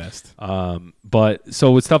 She's the best. But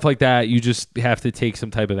so with stuff like that, you just have to take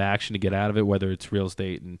some type of action to get out of it, whether it's real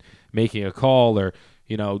estate and making a call or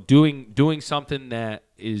doing something that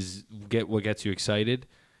what gets you excited.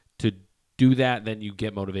 To do that, then you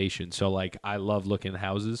get motivation. So like I love looking at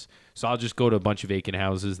houses, so I'll just go to a bunch of vacant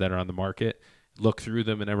houses that are on the market, look through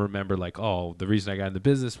them, and I remember like, oh, the reason I got into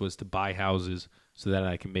business was to buy houses so that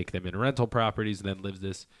I can make them into rental properties and then live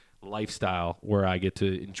this lifestyle where I get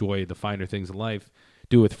to enjoy the finer things in life,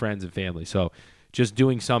 do it with friends and family. So just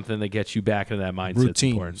doing something that gets you back into that mindset.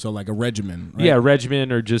 Routine. So like a regimen, right? Yeah, a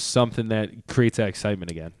regimen, or just something that creates that excitement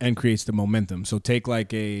again. And creates the momentum. So take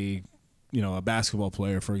like a basketball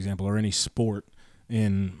player, for example, or any sport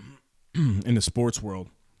in the sports world.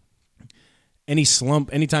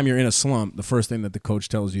 Anytime you're in a slump, the first thing that the coach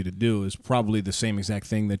tells you to do is probably the same exact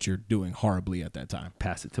thing that you're doing horribly at that time.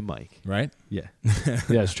 Pass it to Mike. Right? Yeah.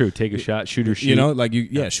 Yeah, it's true. Take a shot, shoot or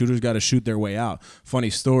shoot. Shooters got to shoot their way out.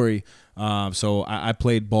 Funny story. So I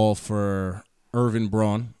played ball for Irvin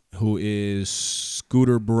Braun, who is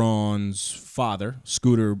Scooter Braun's father.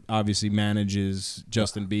 Scooter obviously manages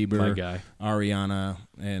Justin Bieber, my guy, Ariana,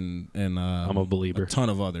 and I'm a believer. A ton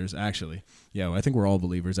of others, actually. Yeah, I think we're all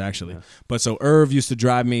believers, actually. Yeah. But so Irv used to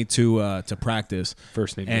drive me to practice.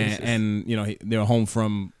 First name basis. And they were home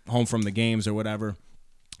from the games or whatever.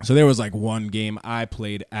 So there was like one game I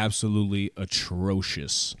played absolutely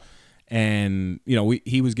atrocious. And,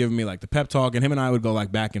 he was giving me like the pep talk, and him and I would go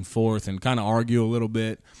like back and forth and kind of argue a little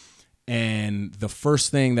bit. And the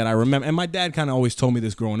first thing that I remember, and my dad kind of always told me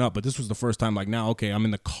this growing up, but this was the first time, like, now, okay, I'm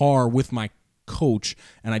in the car with my coach,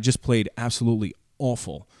 and I just played absolutely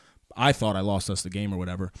awful. I thought I lost us the game or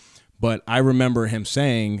whatever. But I remember him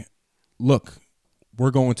saying, look,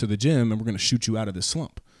 we're going to the gym, and we're going to shoot you out of this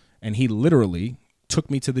slump. And he literally took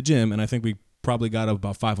me to the gym, and I think we probably got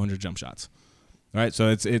about 500 jump shots. Right,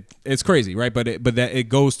 so it's crazy, right? But it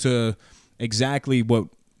goes to exactly what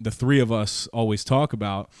the three of us always talk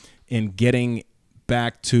about in getting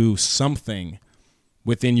back to something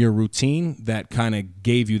within your routine that kind of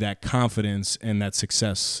gave you that confidence and that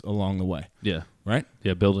success along the way. Yeah, right.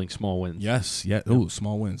 Yeah, building small wins. Yes, yeah. Ooh,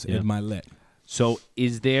 small wins. Yeah. Ed Milet. So,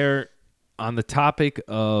 is there, on the topic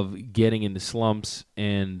of getting into slumps,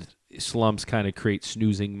 and slumps kind of create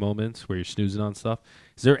snoozing moments where you're snoozing on stuff,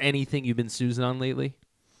 is there anything you've been snoozing on lately?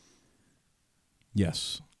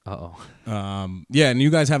 Yes. Uh-oh. Yeah, and you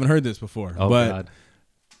guys haven't heard this before. Oh, but God.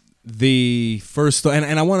 The first, and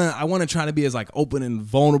I want to try to be as like open and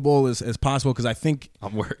vulnerable as possible, because I think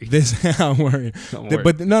I'm worried. I'm worried.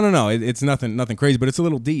 But no, it's nothing crazy, but it's a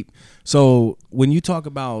little deep. So when you talk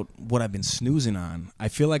about what I've been snoozing on, I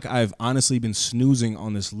feel like I've honestly been snoozing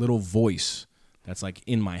on this little voice that's like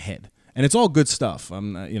in my head. And it's all good stuff.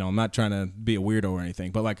 I'm not trying to be a weirdo or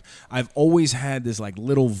anything, but like I've always had this like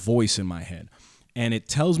little voice in my head. and it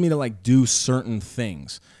tells me to like do certain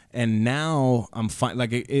things. And now I'm fine.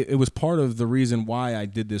 Like it was part of the reason why I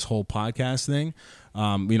did this whole podcast thing.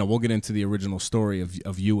 We'll get into the original story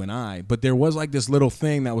of you and I, but there was like this little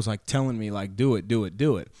thing that was like telling me like, do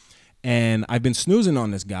it. And I've been snoozing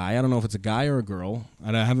on this guy. I don't know if it's a guy or a girl.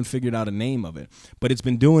 I haven't figured out a name of it, but it's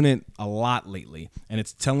been doing it a lot lately. And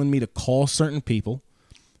it's telling me to call certain people.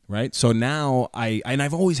 Right. So now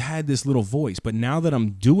I've always had this little voice, but now that I'm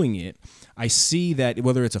doing it, I see that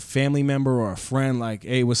whether it's a family member or a friend, like,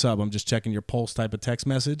 hey, what's up? I'm just checking your pulse type of text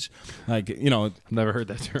message. Like, I've never heard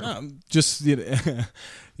that term. Just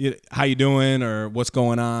how you doing or what's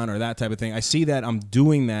going on or that type of thing. I see that I'm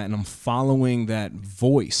doing that and I'm following that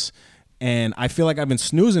voice. And I feel like I've been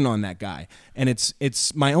snoozing on that guy. And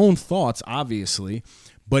it's my own thoughts, obviously,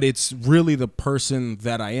 but it's really the person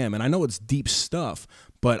that I am. And I know it's deep stuff,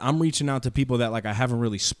 but I'm reaching out to people that like I haven't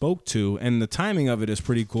really spoke to, and the timing of it is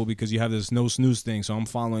pretty cool because you have this no snooze thing. So I'm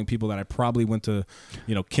following people that I probably went to,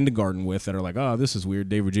 kindergarten with that are like, oh, this is weird.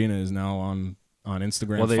 Dave Regina is now on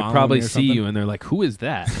Instagram. Well, they probably see you and they're like, who is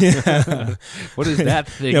that? What is that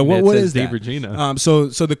thing? What is Dave that? Regina? So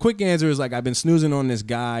the quick answer is like I've been snoozing on this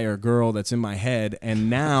guy or girl that's in my head,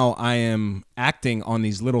 and now I am acting on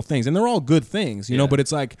these little things, and they're all good things, but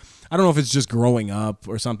it's like I don't know if it's just growing up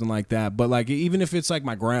or something like that, but like even if it's like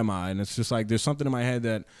my grandma and it's just like there's something in my head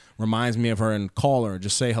that reminds me of her, and call her,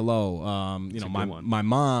 just say hello. My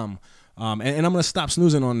mom, and I'm gonna stop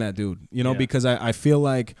snoozing on that dude, because I feel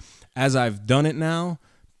like as I've done it now,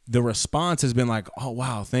 the response has been like, oh,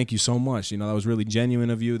 wow, thank you so much. That was really genuine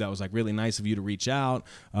of you. That was like really nice of you to reach out.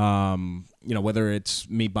 Whether it's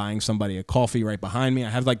me buying somebody a coffee right behind me, I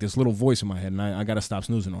have like this little voice in my head, and I got to stop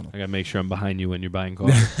snoozing on them. I got to make sure I'm behind you when you're buying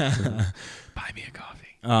coffee. Buy me a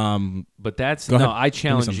coffee. But I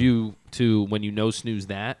challenge you to, when you snooze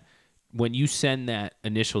that, when you send that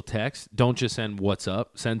initial text, don't just send what's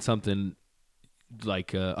up, send something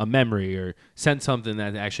like a memory, or send something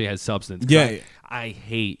that actually has substance. Yeah. I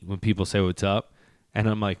hate when people say what's up, and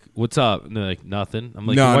I'm like, what's up? And they're like, nothing. I'm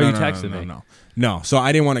like, why are you texting me? No. So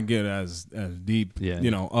I didn't want to get as deep, Yeah.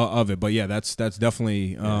 Of it. But yeah, that's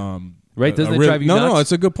definitely right. Doesn't it drive you nuts? No,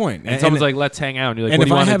 it's a good point. And someone's like, let's hang out, and you're like, what do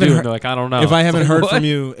you want to do? And they're like, I don't know. If I haven't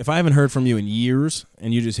heard from you in years,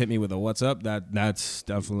 and you just hit me with a what's up, that's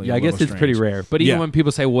definitely I guess it's strange. pretty rare. But even when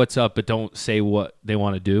people say what's up but don't say what they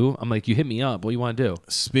want to do, I'm like, you hit me up. What do you want to do?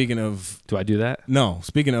 Speaking of, do I do that? No.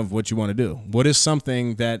 Speaking of what you want to do, what is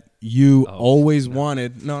something that you always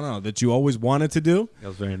wanted? No, that you always wanted to do. That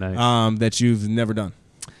was very nice. That you've never done.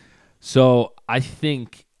 So I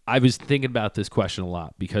think I was thinking about this question a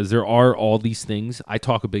lot because there are all these things. I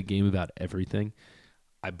talk a big game about everything.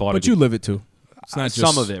 But you live it too. It's not just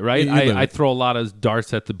some of it, right? I throw a lot of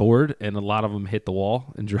darts at the board, and a lot of them hit the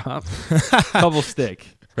wall and drop. Couple stick,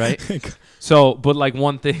 right? So, but like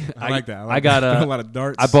one thing, I like that. I got a lot of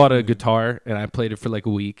darts. I bought a guitar and I played it for like a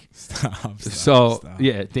week. Stop.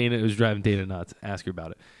 Yeah, Dana, it was driving Dana nuts. Ask her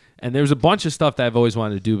about it. And there's a bunch of stuff that I've always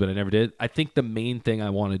wanted to do, but I never did. I think the main thing I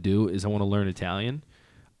want to do is I want to learn Italian.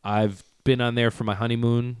 I've been on there for my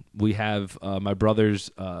honeymoon. We have my brother's,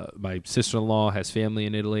 my sister-in-law has family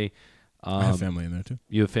in Italy. I have family in there too.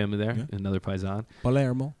 You have family there? Yeah. Another paisan?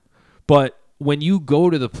 Palermo. But when you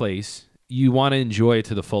go to the place, you want to enjoy it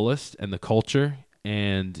to the fullest and the culture,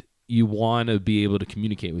 and you want to be able to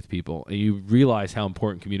communicate with people. And you realize how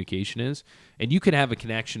important communication is. And you can have a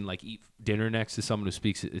connection, like eat dinner next to someone who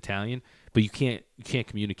speaks Italian, but you can't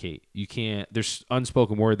communicate. You can't. There's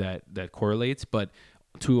unspoken word that correlates, but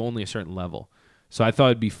to only a certain level. So I thought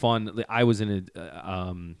it'd be fun. I was in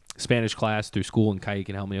a Spanish class through school, and Kai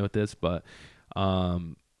can help me with this, but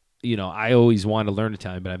I always wanted to learn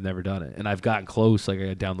Italian, but I've never done it. And I've gotten close. Like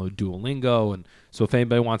I download Duolingo, and so if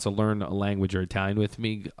anybody wants to learn a language or Italian with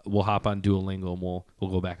me, we'll hop on Duolingo and we'll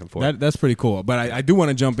go back and forth. That's pretty cool. But I do want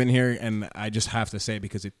to jump in here, and I just have to say,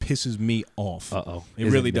 because it pisses me off.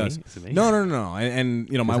 It really does. Is it me? No. And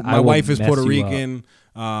my wife is Puerto Rican.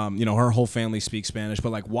 Her whole family speaks Spanish,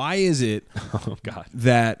 but like, why is it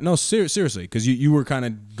that, no, seriously, because you were kind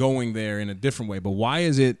of going there in a different way, but why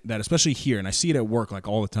is it that, especially here, and I see it at work like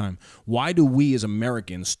all the time, why do we as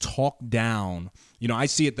Americans talk down? I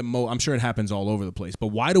see it I'm sure it happens all over the place, but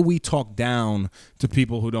why do we talk down to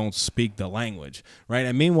people who don't speak the language, right?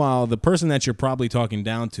 And meanwhile, the person that you're probably talking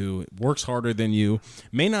down to works harder than you,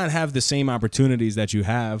 may not have the same opportunities that you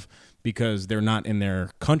have, because they're not in their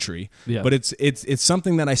country. Yeah. But it's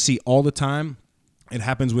something that I see all the time. It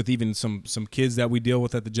happens with even some kids that we deal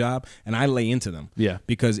with at the job, and I lay into them. Yeah.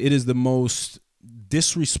 Because it is the most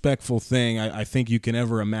disrespectful thing I think you can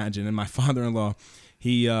ever imagine. And my father-in-law,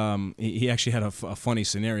 he actually had a funny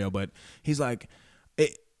scenario, but he's like,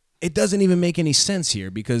 it doesn't even make any sense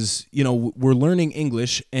here because, you know, we're learning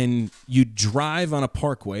English and you drive on a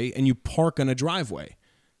parkway and you park on a driveway.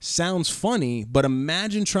 Sounds funny, but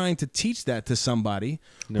imagine trying to teach that to somebody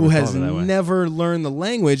who has never learned the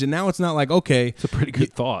language, and now it's not like, okay, it's a pretty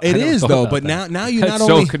good thought. It is though, but now you not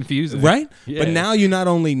only so confusing, right? Yeah. But now you not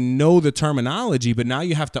only know the terminology, but now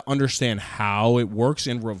you have to understand how it works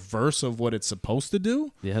in reverse of what it's supposed to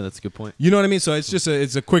do. Yeah, that's a good point. You know what I mean? So it's just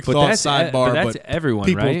a quick thought sidebar. But that's everyone,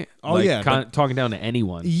 people, right? Oh like, yeah, talking down to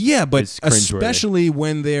anyone. Yeah, but especially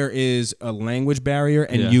when there is a language barrier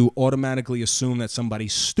and you automatically assume that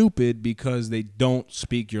somebody's stupid because they don't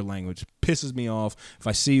speak your language. Pisses me off. If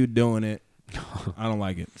I see you doing it, I don't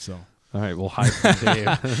like it. So. All right, well, hi from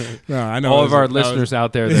Dave. No, I know all of our listeners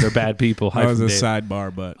out there that are bad people. Hi that was from a Dave.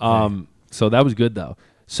 sidebar, but so that was good though.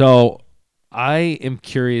 So I am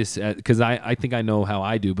curious because I think I know how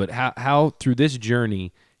I do, but how through this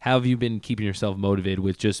journey, how have you been keeping yourself motivated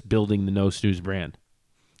with just building the No Snooze brand?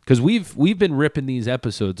 Because we've been ripping these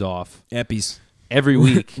episodes off Eppies every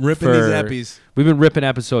week. Ripping these Eppies. We've been ripping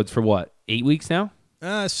episodes for what, 8 weeks now?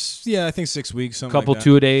 Yeah, I think 6 weeks. Something Couple like that.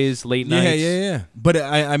 2-a-days, late nights. Yeah. But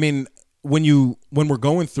I mean, when we're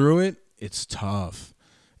going through it, it's tough.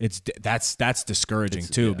 That's discouraging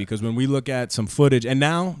too because when we look at some footage, and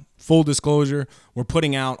now full disclosure, we're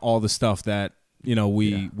putting out all the stuff that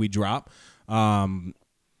we drop.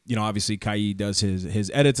 Obviously Kai does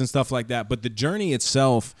his edits and stuff like that, but the journey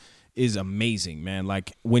itself is amazing, man.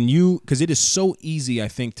 Like because it is so easy, I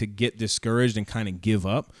think, to get discouraged and kind of give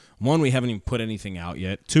up. One, we haven't even put anything out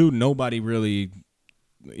yet. Two, nobody really,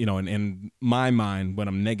 in my mind, when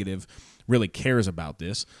I'm negative, really cares about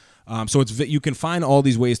this. So you can find all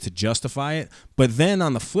these ways to justify it. But then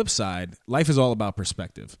on the flip side, life is all about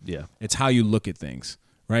perspective. Yeah. It's how you look at things,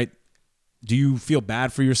 right? Do you feel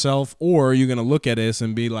bad for yourself, or are you going to look at this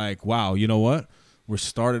and be like, wow, you know what? We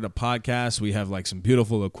started a podcast. We have like some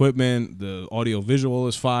beautiful equipment. The audio visual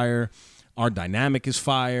is fire. Our dynamic is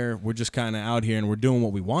fire. We're just kind of out here and we're doing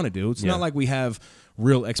what we want to do. It's not like we have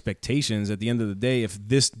real expectations. At the end of the day, if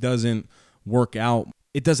this doesn't work out,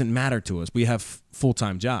 it doesn't matter to us. We have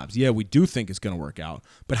full-time jobs. Yeah, we do think it's going to work out.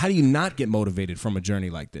 But how do you not get motivated from a journey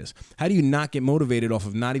like this? How do you not get motivated off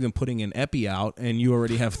of not even putting an epi out and you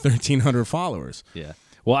already have 1,300 followers? Yeah.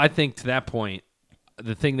 Well, I think to that point,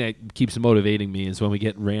 the thing that keeps motivating me is when we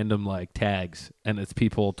get random like tags and it's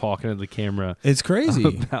people talking to the camera. It's crazy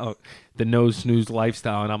about the No Snooze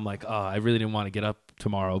lifestyle, and I'm like, oh, I really didn't want to get up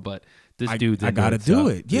tomorrow, but this dude's I gotta do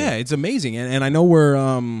it. Yeah, it's amazing, and I know we're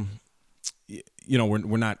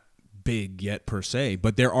we're not big yet per se,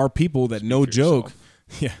 but there are people that no joke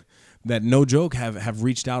have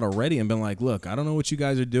reached out already and been like, look, I don't know what you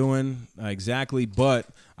guys are doing exactly, but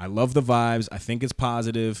I love the vibes. I think it's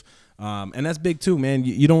positive. And that's big too, man.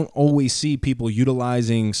 You don't always see people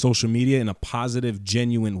utilizing social media in a positive,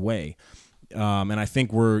 genuine way. And I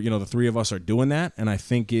think the three of us are doing that. And I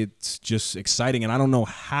think it's just exciting. And I don't know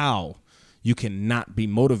how you can not be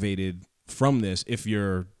motivated from this if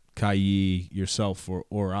you're Kai, yourself,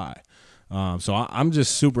 or I. So I'm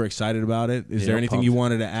just super excited about it. Is there anything you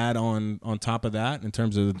wanted to add on top of that in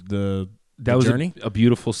terms of the journey? A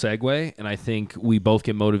beautiful segue, and I think we both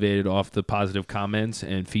get motivated off the positive comments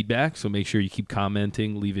and feedback. So make sure you keep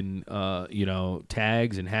commenting, leaving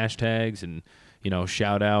tags and hashtags, and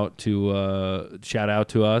shout out to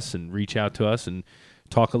us and reach out to us and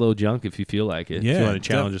talk a little junk if you feel like it. Yeah, if you want to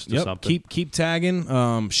challenge us to something. Keep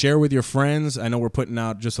tagging. Share with your friends. I know we're putting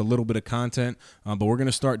out just a little bit of content, but we're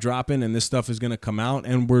gonna start dropping, and this stuff is gonna come out.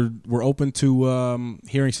 And we're open to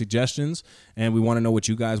hearing suggestions, and we want to know what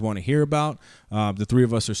you guys want to hear about. The three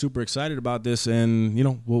of us are super excited about this, and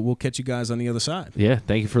we'll catch you guys on the other side. Yeah,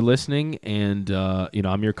 thank you for listening, and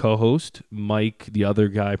I'm your co-host, Mike, the other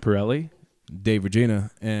guy, Pirelli, Dave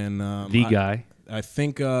Regina, and the guy. I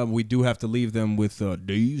think we do have to leave them with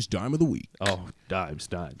Dave's Dime of the Week. Oh, dimes.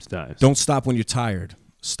 Don't stop when you're tired.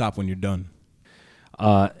 Stop when you're done.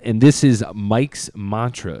 And this is Mike's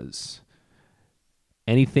mantras.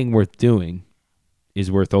 Anything worth doing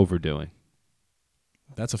is worth overdoing.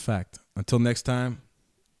 That's a fact. Until next time,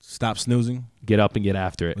 stop snoozing. Get up and get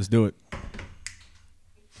after it. Let's do it.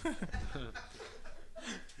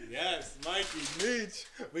 Yes, Mikey, Meech.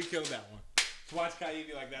 We killed that one. Watch Kai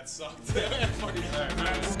be like, that sucked.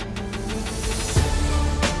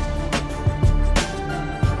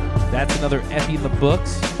 That's another Epi in the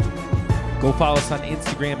books. Go follow us on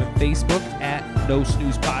Instagram and Facebook at No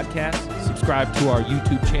Snooze Podcast. Subscribe to our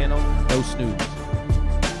YouTube channel, No Snooze.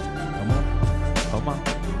 Come on.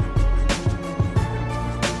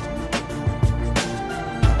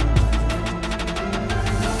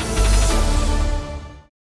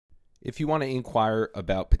 If you want to inquire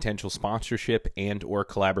about potential sponsorship and or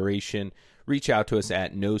collaboration, reach out to us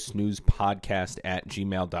at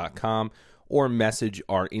nosnoozepodcast@gmail.com or message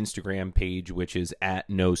our Instagram page, which is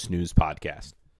 @nosnoozepodcast.